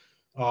themselves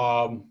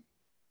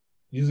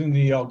using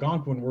the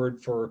Algonquin word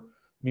for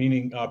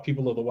meaning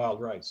people of the wild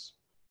rice.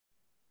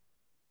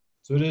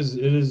 So it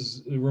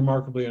is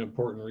remarkably an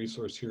important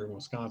resource here in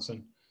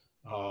Wisconsin.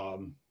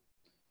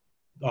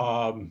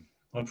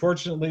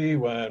 Unfortunately,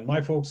 when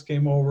my folks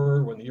came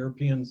over, when the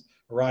Europeans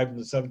arrived in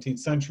the 17th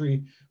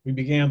century, we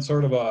began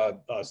sort of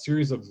a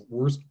series of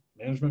worst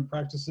management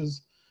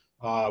practices,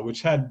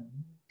 which had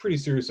pretty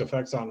serious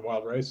effects on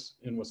wild rice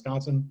in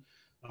Wisconsin.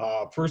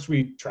 First,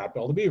 we trapped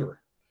all the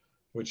beaver,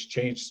 which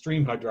changed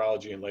stream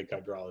hydrology and lake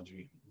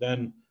hydrology.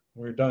 Then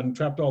we were done,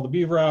 trapped all the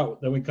beaver out,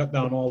 then we cut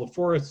down all the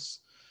forests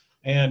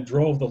and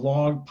drove the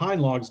pine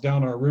logs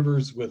down our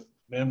rivers with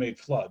man-made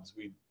floods.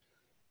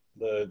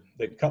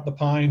 They'd cut the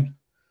pine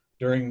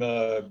during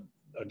the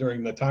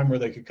time where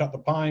they could cut the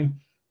pine.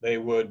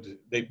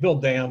 They'd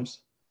build dams,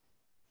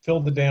 fill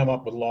the dam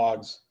up with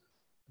logs,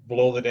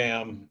 blow the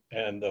dam,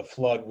 and the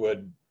flood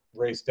would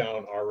race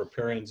down our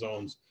riparian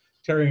zones,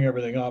 tearing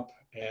everything up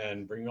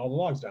and bringing all the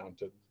logs down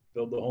to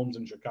build the homes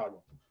in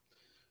Chicago.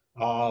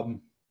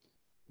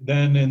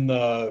 Then in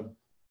the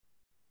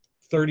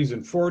 30s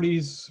and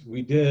 40s,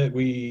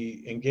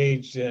 we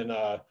engaged in,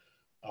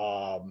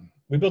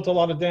 we built a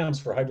lot of dams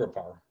for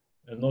hydropower,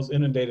 and those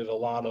inundated a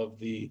lot of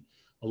the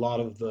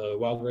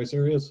wild rice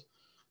areas,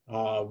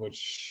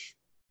 which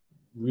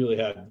really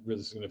had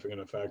really significant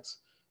effects.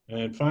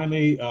 And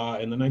finally,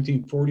 in the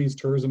 1940s,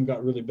 tourism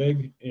got really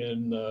big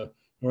in the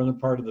northern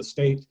part of the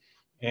state.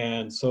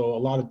 And so a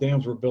lot of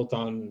dams were built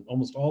on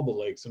almost all the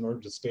lakes in order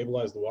to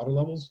stabilize the water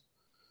levels,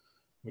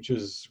 which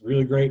is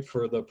really great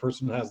for the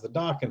person who has the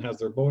dock and has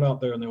their boat out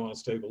there and they want a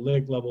stable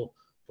lake level.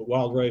 But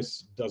wild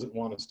rice doesn't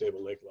want a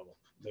stable lake level.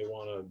 They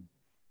want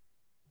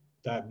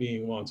that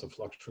being wants a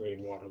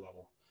fluctuating water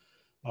level.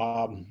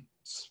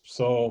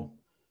 So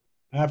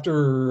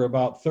after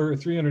about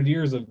 300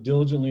 years of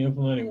diligently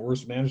implementing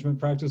worst management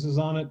practices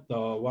on it, the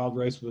wild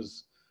rice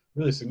was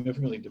really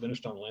significantly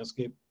diminished on the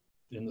landscape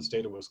in the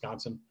state of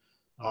Wisconsin.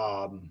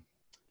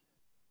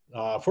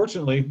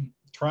 Fortunately,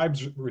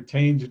 tribes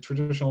retained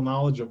traditional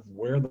knowledge of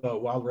where the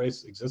wild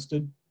rice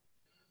existed,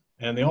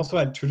 and they also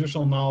had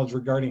traditional knowledge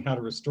regarding how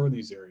to restore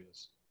these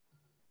areas.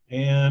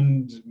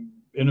 And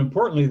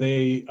importantly,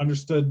 they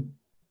understood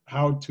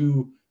how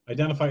to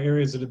identify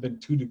areas that had been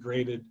too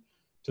degraded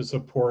to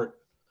support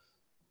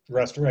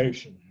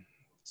restoration.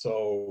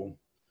 So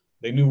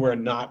they knew where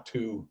not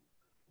to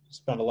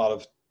spend a lot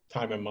of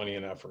time and money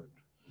and effort.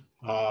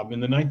 In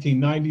the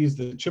 1990s,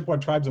 the Chippewa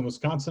tribes in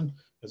Wisconsin,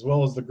 as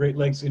well as the Great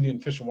Lakes Indian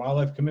Fish and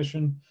Wildlife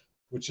Commission,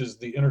 which is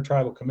the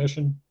intertribal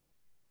commission,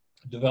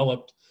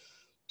 developed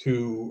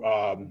to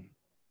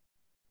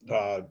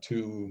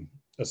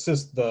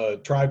assist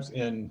the tribes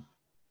in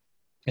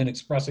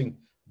expressing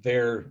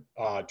their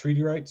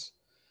treaty rights.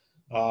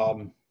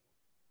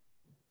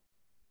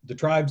 The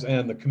tribes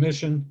and the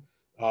commission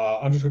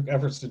undertook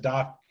efforts to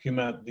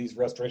document these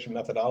restoration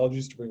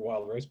methodologies to bring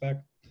wild rice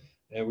back.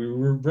 And we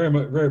were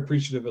very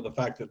appreciative of the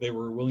fact that they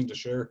were willing to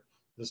share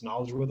this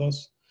knowledge with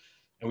us.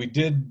 And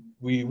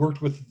we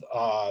worked with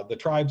the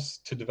tribes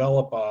to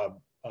develop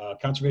a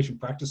conservation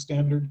practice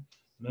standard,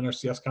 an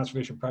NRCS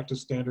conservation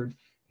practice standard,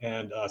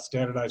 and a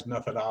standardized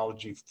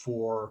methodology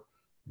for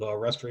the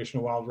restoration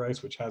of wild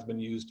rice, which has been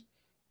used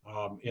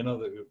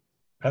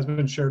has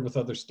been shared with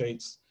other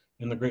states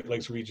in the Great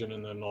Lakes region,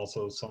 and then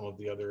also some of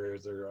the other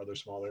areas. There are other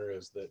small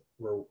areas that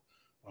where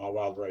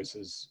wild rice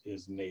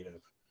is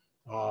native.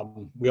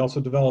 We also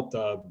developed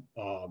a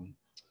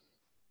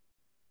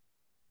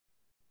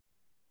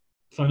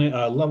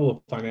level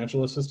of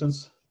financial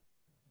assistance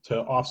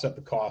to offset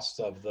the costs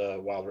of the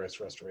wild rice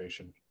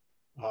restoration.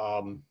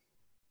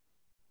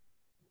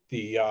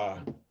 The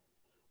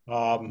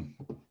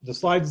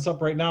slide that's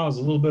up right now is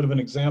a little bit of an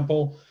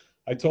example.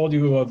 I told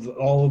you of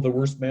all of the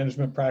worst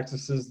management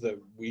practices that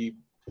we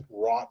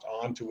brought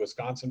on to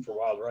Wisconsin for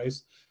wild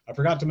rice. I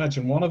forgot to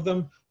mention one of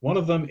them. One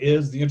of them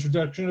is the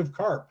introduction of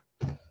carp,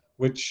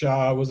 which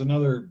was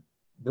another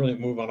brilliant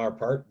move on our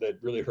part that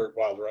really hurt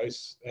wild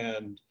rice.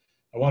 And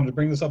I wanted to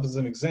bring this up as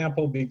an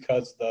example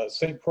because the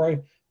St.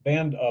 Croix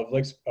Band of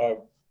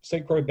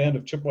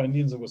Chippewa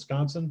Indians of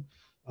Wisconsin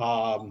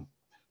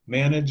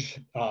manage,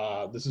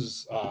 this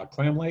is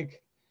Clam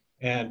Lake.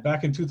 And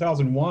back in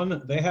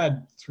 2001, they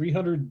had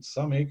 300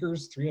 some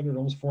acres,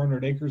 almost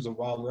 400 acres of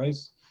wild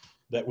rice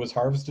that was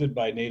harvested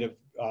by native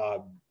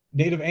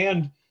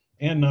and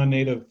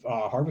non-native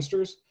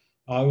harvesters.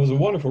 It was a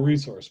wonderful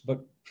resource,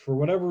 but for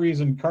whatever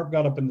reason, carp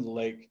got up into the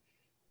lake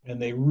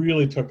and they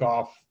really took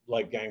off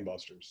like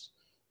gangbusters.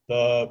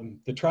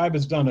 The tribe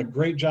has done a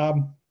great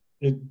job,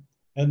 and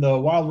the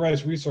wild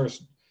rice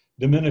resource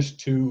diminished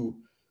to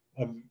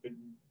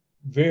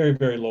very,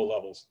 very low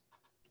levels.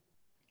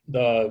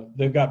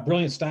 They've got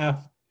brilliant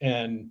staff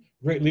and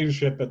great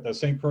leadership at the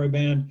St. Croix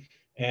Band,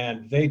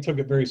 and they took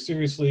it very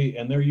seriously,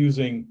 and they're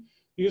using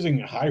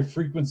high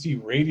frequency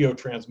radio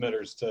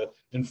transmitters to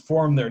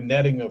inform their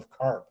netting of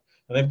carp.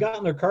 And they've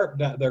gotten their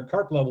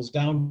carp levels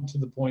down to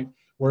the point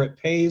where it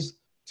pays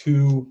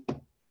to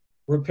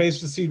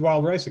seed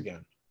wild rice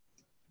again.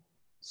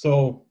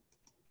 So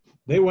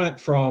they went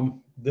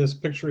from this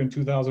picture in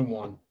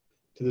 2001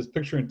 to this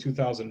picture in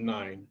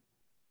 2009,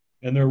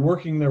 and they're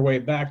working their way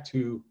back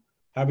to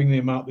having the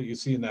amount that you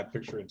see in that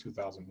picture in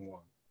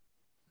 2001.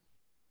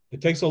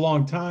 It takes a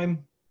long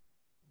time.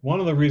 One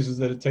of the reasons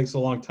that it takes a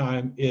long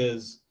time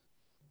is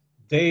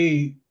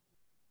the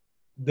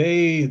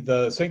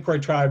St. Croix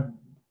tribe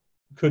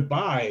could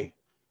buy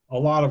a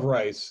lot of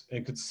rice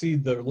and could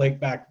seed the lake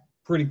back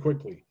pretty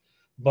quickly,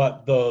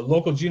 but the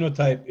local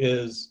genotype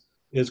is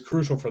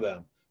crucial for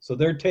them. So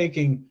they're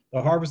taking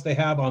the harvest they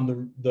have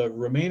on the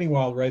remaining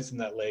wild rice in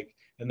that lake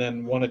and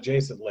then one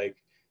adjacent lake,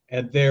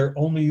 and they're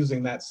only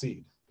using that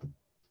seed.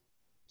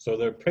 So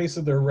the pace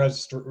of their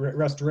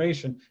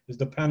restoration is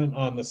dependent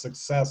on the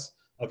success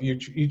of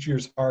each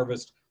year's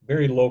harvest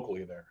very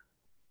locally there.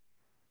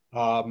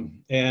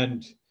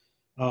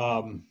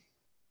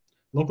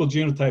 Local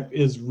genotype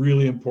is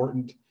really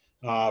important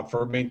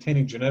for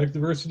maintaining genetic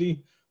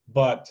diversity,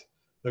 but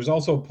there's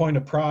also a point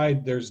of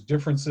pride. There's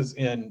differences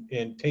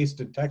in taste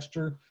and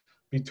texture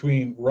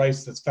between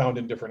rice that's found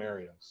in different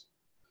areas.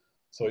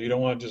 So you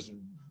don't want to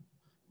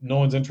no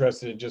one's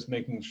interested in just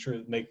making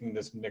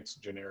this mix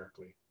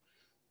generically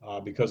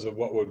because of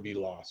what would be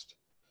lost.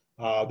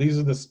 These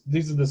are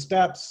the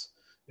steps.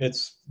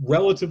 It's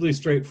relatively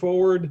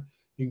straightforward.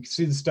 You can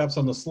see the steps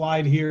on the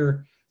slide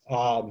here.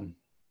 And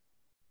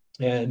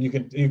you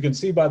can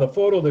see by the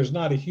photo, there's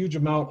not a huge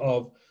amount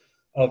of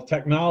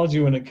technology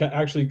when it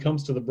actually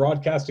comes to the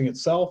broadcasting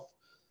itself,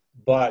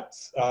 but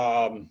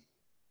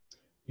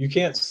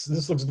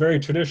this looks very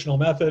traditional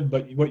method,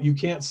 but what you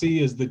can't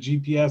see is the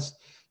GPS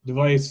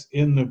device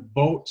in the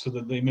boat so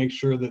that they make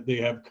sure that they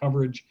have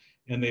coverage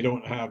and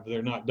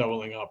they're not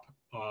doubling up.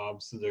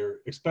 So they're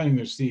expending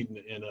their seed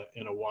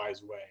in a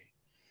wise way.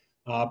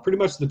 Pretty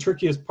much the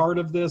trickiest part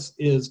of this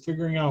is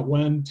figuring out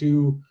when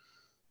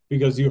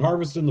because you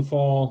harvest in the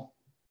fall,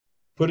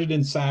 put it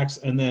in sacks,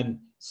 and then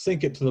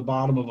sink it to the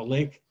bottom of a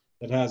lake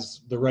that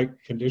has the right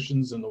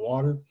conditions in the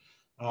water.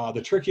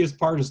 The trickiest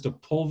part is to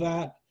pull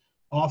that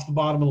off the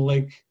bottom of the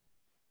lake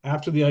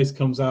after the ice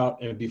comes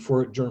out and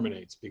before it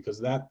germinates, because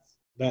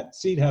that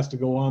seed has to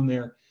go on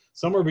there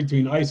somewhere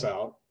between ice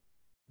out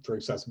for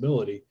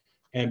accessibility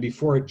and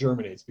before it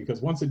germinates,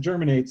 because once it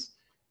germinates,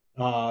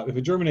 if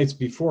it germinates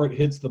before it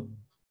hits the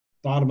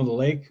bottom of the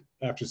lake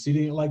after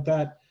seeding it like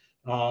that,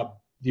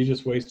 you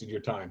just wasted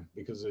your time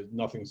because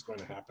nothing's going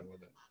to happen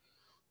with it.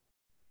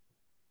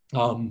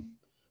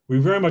 We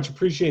very much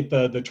appreciate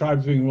the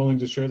tribes being willing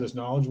to share this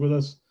knowledge with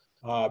us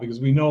because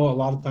we know a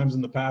lot of times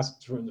in the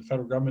past, from the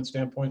federal government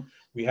standpoint,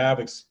 we have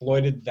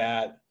exploited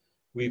that.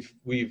 We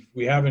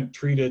haven't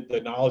treated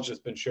the knowledge that's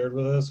been shared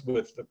with us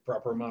with the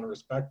proper amount of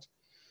respect,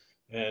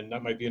 and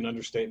that might be an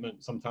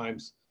understatement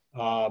sometimes.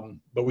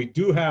 But we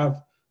do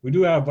have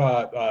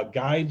a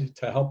guide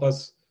to help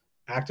us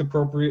act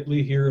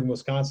appropriately here in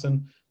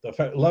Wisconsin.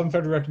 The 11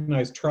 federally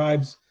recognized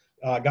tribes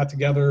got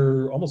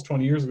together almost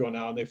 20 years ago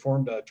now, and they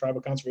formed a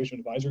Tribal Conservation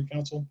Advisory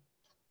Council.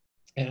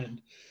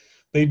 And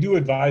they do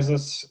advise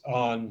us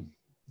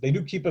they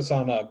do keep us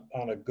on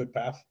a good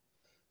path.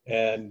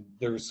 and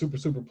they're super,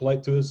 super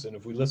polite to us. And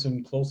if we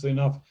listen closely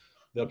enough,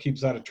 they'll keep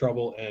us out of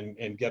trouble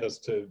and get us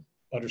to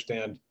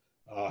understand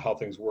how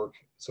things work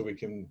so we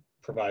can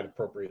provide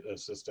appropriate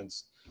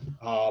assistance.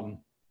 The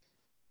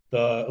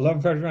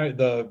 11th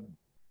February,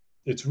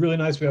 it's really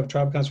nice. We have a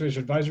Tribal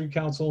Conservation Advisory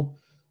Council.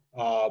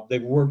 They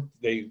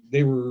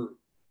were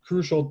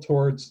crucial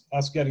towards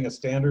us getting a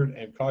standard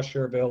and cost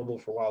share available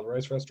for wild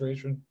rice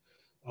restoration.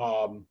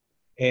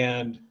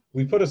 And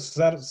we put a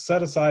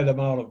set aside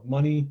amount of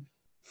money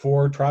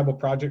for tribal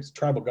projects,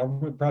 tribal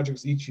government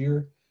projects each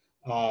year.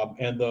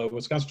 And the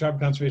Wisconsin Tribal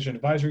Conservation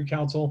Advisory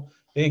Council,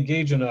 they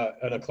engage in a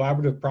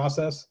collaborative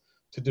process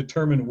to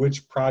determine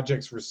which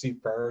projects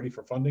receive priority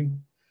for funding.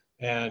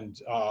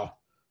 And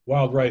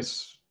wild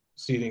rice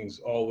seedings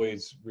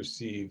always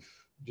receive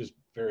just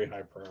very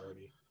high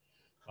priority.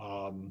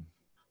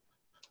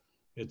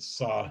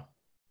 It's a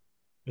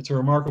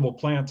remarkable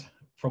plant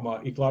from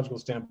an ecological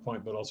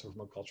standpoint, but also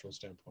from a cultural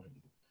standpoint.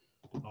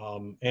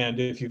 And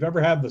if you've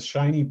ever had the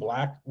shiny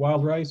black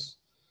wild rice,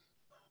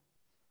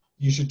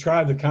 you should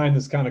try the kind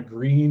that's kind of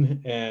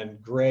green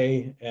and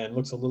gray and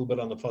looks a little bit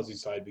on the fuzzy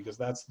side, because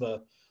that's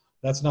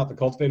not the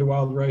cultivated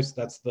wild rice.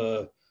 That's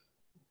the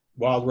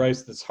wild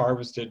rice that's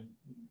harvested,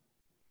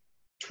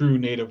 true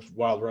native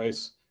wild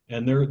rice.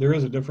 And there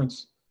is a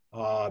difference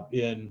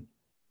in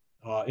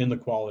the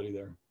quality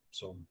there.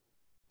 So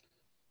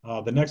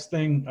the next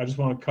thing I just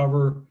want to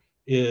cover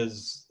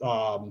is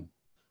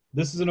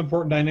this is an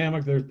important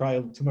dynamic. There's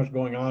probably too much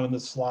going on in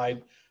this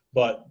slide,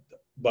 but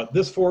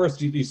this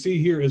forest you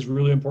see here is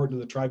really important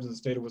to the tribes of the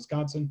state of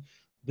Wisconsin.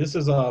 This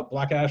is a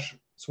black ash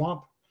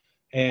swamp,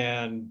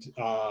 and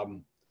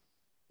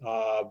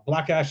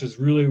black ash is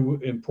really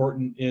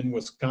important in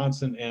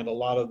Wisconsin and a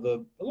lot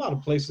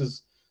of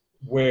places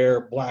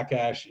where black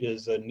ash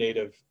is a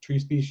native tree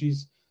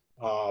species.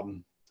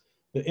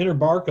 The inner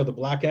bark of the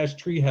black ash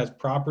tree has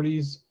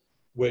properties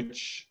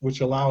which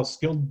allow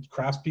skilled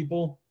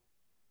craftspeople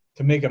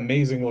to make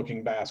amazing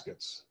looking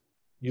baskets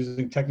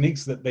using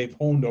techniques that they've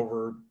honed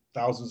over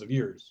thousands of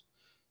years.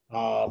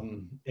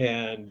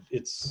 And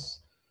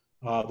it's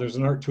there's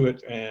an art to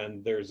it,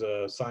 and there's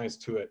a science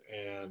to it,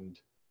 and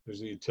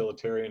there's a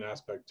utilitarian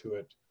aspect to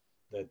it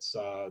that's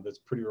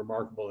pretty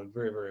remarkable and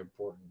very, very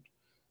important.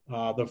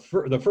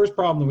 The first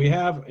problem that we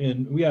have,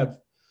 and we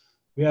have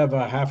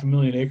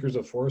 500,000 acres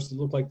of forest that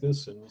look like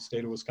this in the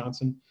state of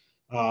Wisconsin.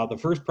 The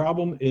first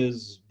problem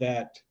is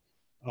that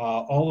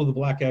all of the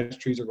black ash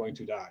trees are going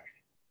to die.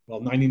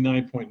 Well,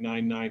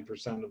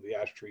 99.99% of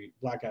the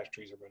black ash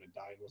trees are going to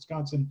die in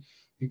Wisconsin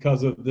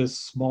because of this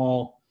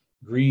small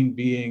green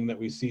being that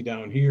we see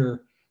down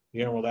here,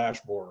 the emerald ash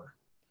borer.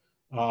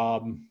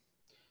 The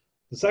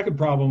second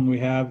problem we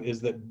have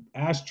is that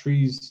ash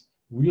trees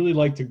really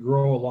like to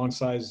grow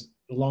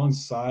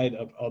alongside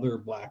of other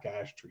black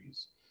ash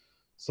trees.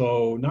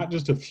 So not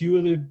just a few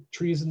of the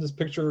trees in this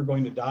picture are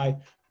going to die,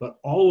 but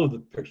all of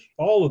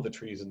the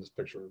trees in this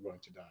picture are going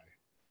to die.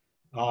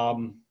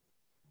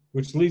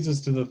 Which leads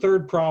us to the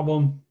third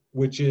problem,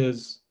 which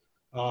is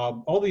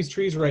all these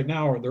trees right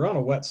now they're on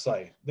a wet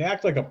site. They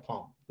act like a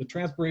pump. The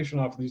transpiration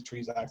off of these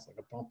trees acts like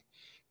a pump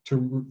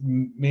to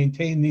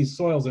maintain these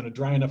soils in a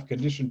dry enough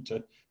condition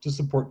to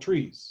support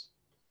trees.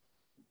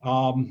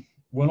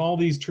 When all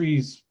these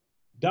trees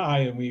die,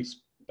 and we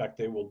expect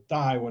they will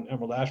die when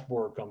emerald ash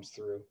borer comes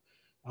through,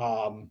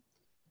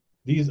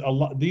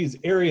 these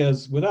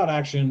areas, without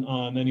action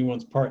on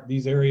anyone's part,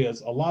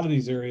 a lot of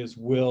these areas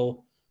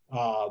will,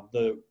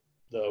 the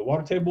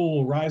water table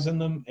will rise in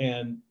them,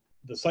 and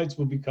the sites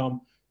will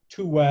become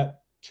too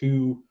wet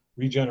to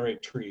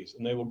regenerate trees,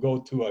 and they will go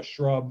to a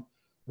shrub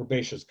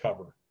herbaceous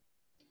cover,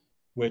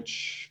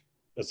 which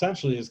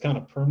essentially is kind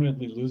of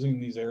permanently losing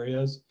these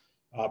areas,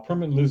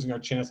 permanently losing our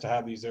chance to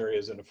have these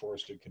areas in a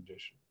forested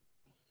condition.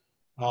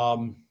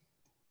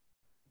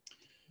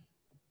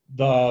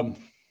 The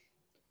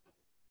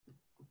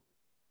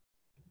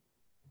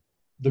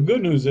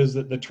good news is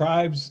that the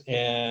tribes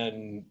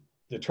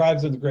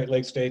of the Great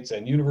Lakes states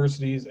and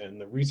universities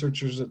and the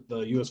researchers at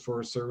the U.S.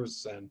 Forest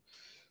Service and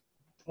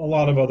a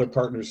lot of other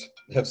partners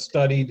have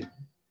studied,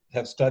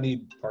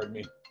 pardon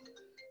me.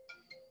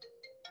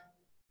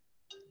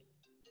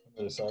 I'm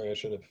really sorry, I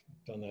should have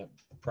done that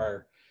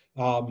prior.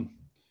 The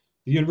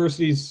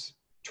universities,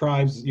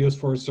 tribes, U.S.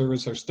 Forest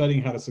Service are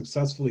studying how to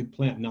successfully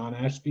plant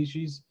non-ash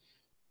species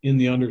in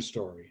the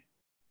understory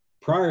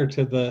prior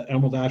to the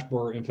emerald ash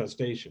borer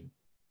infestation.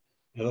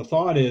 And the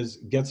thought is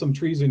get some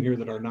trees in here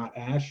that are not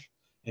ash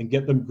and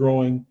get them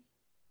growing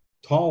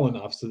tall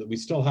enough so that we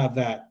still have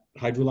that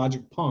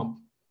hydrologic pump,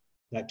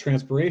 that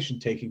transpiration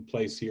taking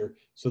place here,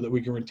 so that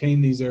we can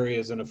retain these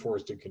areas in a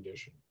forested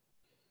condition.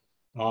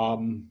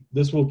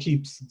 This will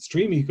keep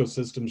stream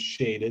ecosystems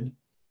shaded,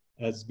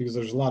 because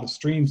there's a lot of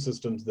stream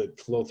systems that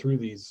flow through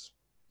these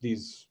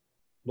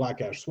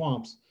black ash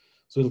swamps.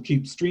 So it'll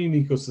keep stream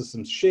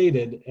ecosystems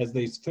shaded as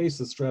they face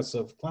the stress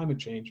of climate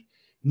change.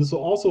 And this will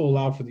also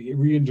allow for the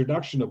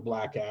reintroduction of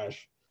black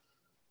ash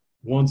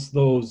once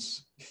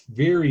those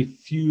very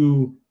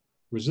few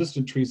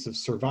resistant trees have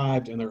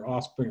survived and their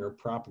offspring are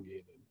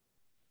propagated.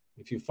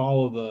 If you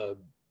follow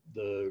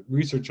the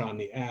research on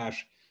the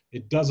ash,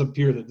 it does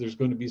appear that there's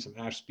going to be some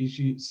ash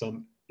species,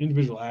 some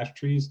individual ash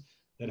trees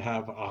that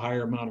have a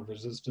higher amount of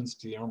resistance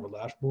to the armored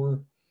ash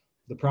borer.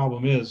 The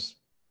problem is,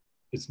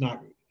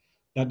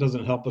 that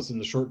doesn't help us in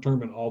the short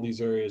term, and all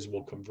these areas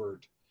will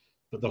convert.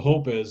 But the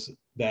hope is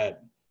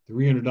that the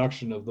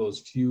reintroduction of those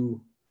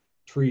few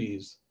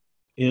trees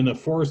in a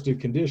forested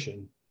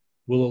condition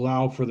will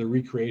allow for the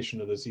recreation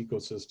of this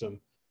ecosystem,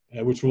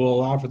 which will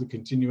allow for the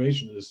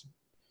continuation of this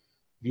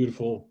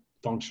beautiful,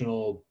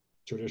 functional,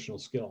 traditional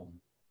skill.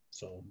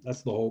 So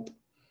that's the hope.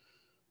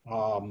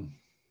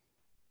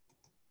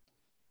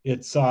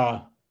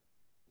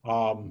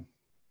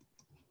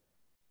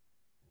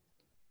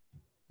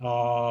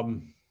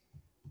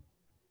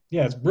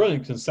 Yeah, it's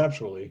brilliant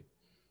conceptually,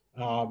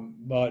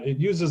 but it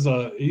uses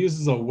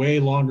a way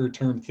longer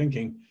term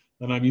thinking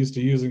than I'm used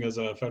to using as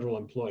a federal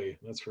employee.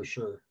 That's for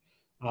sure.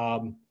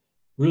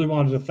 Really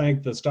wanted to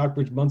thank the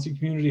Stockbridge-Muncie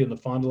community and the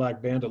Fond du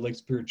Lac Band of Lake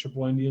Superior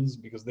Chippewa Indians,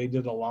 because they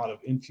did a lot of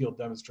in-field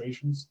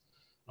demonstrations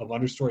of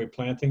understory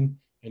planting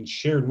and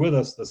shared with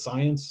us the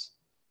science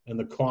and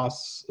the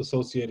costs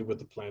associated with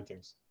the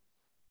plantings.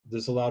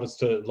 This allowed us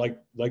to, like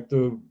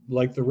the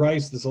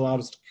rice, this allowed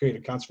us to create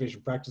a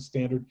conservation practice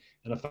standard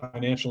and a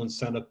financial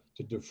incentive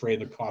to defray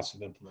the cost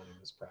of implementing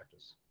this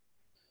practice.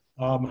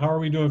 How are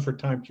we doing for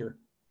time, Kier?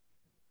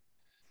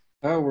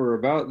 Oh, we're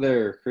about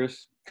there,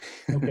 Chris.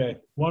 Okay,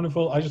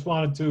 wonderful. I just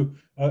wanted to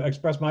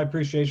express my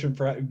appreciation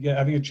for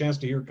having a chance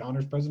to hear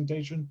Connor's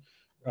presentation.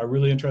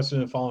 Really interested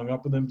in following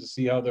up with them to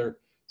see how they're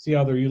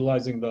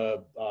utilizing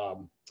the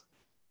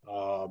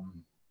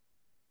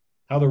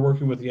how they're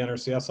working with the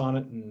NRCS on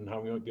it, and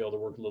how we might be able to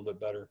work a little bit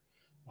better.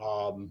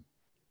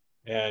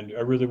 And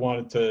I really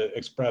wanted to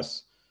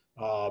express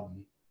our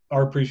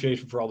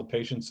appreciation for all the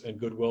patience and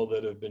goodwill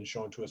that have been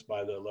shown to us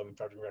by the 11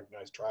 federally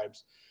recognized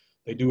tribes.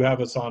 They do have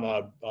us on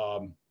a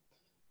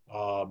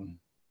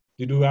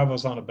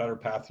better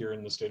path here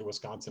in the state of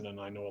Wisconsin, and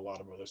I know a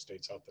lot of other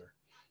states out there.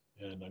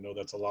 And I know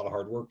that's a lot of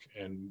hard work,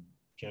 and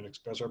can't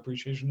express our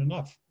appreciation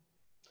enough.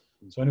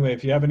 So anyway,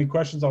 if you have any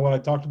questions on what I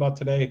talked about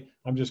today,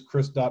 I'm just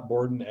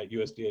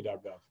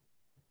chris.borden@usda.gov.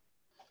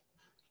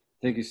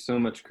 Thank you so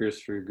much,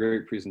 Chris, for your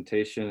great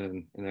presentation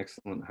and an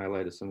excellent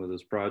highlight of some of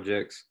those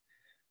projects.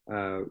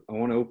 I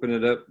want to open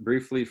it up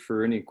briefly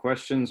for any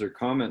questions or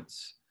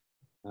comments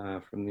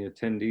from the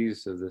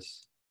attendees of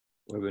this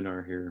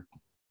webinar here.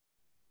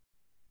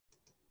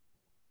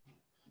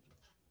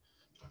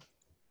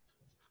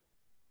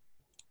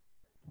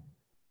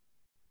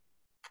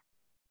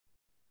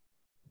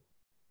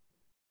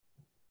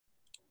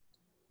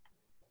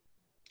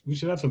 We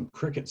should have some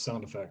cricket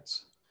sound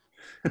effects.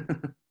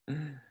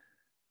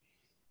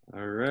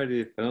 All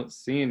righty, if I don't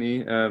see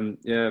any,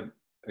 yeah,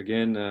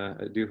 again,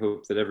 I do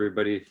hope that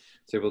everybody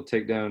is able to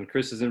take down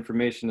Chris's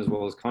information as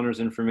well as Connor's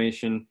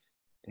information.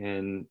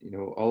 And, you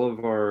know, all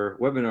of our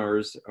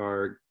webinars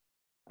are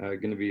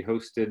going to be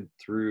hosted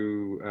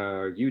through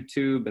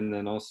YouTube, and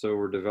then also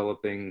we're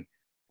developing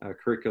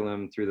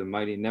curriculum through the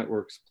Mighty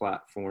Networks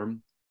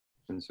platform.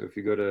 And so if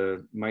you go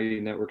to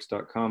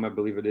mightynetworks.com, I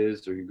believe it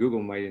is, or you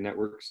Google Mighty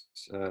Networks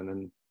and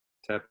then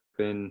tap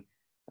in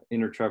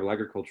Intertribal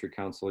Agriculture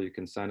Council, you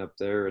can sign up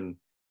there, and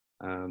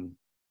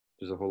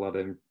there's a whole lot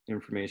of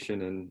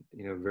information and,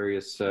 you know,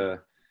 various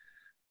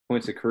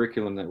points of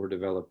curriculum that we're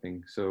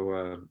developing.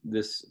 So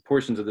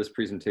portions of this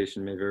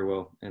presentation may very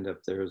well end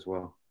up there as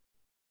well.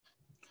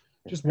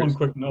 Just one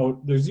quick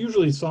note: there's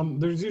usually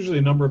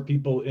a number of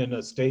people in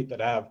a state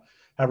that have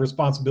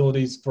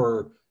responsibilities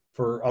for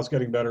us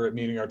getting better at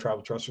meeting our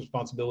tribal trust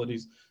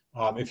responsibilities.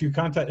 If you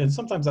contact, and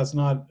sometimes that's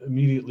not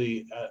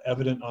immediately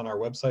evident on our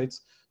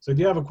websites. So if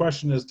you have a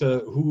question as to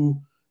who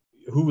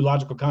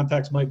logical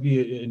contacts might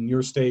be in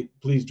your state,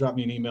 please drop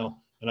me an email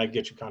and I can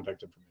get you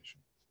contact information.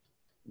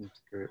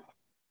 That's great.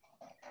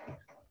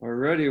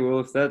 Alrighty, well,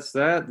 if that's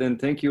that, then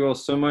thank you all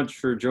so much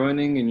for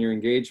joining and your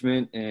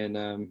engagement, and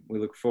we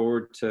look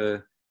forward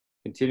to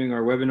continuing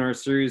our webinar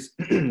series.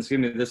 Excuse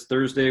me, this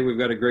Thursday we've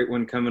got a great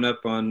one coming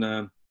up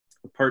on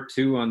part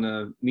 2 on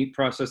the meat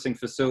processing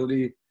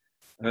facility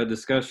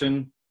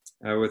discussion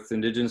with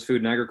Indigenous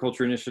Food and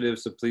Agriculture Initiative.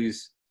 So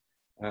please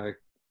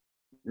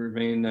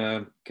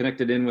remain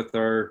connected in with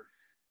our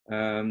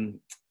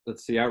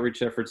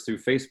outreach efforts through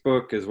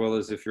Facebook, as well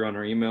as if you're on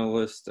our email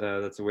list,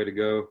 that's a way to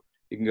go.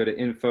 You can go to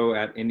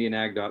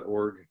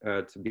info@indianag.org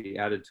to be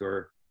added to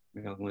our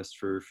mailing list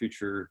for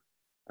future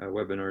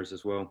webinars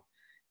as well.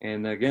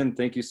 And again,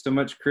 thank you so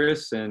much,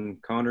 Chris and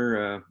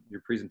Connor.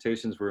 Your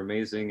presentations were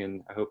amazing,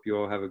 and I hope you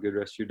all have a good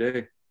rest of your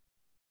day.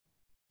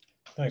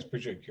 Thanks,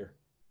 appreciate it, Kier.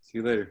 See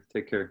you later.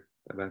 Take care.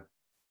 Bye-bye.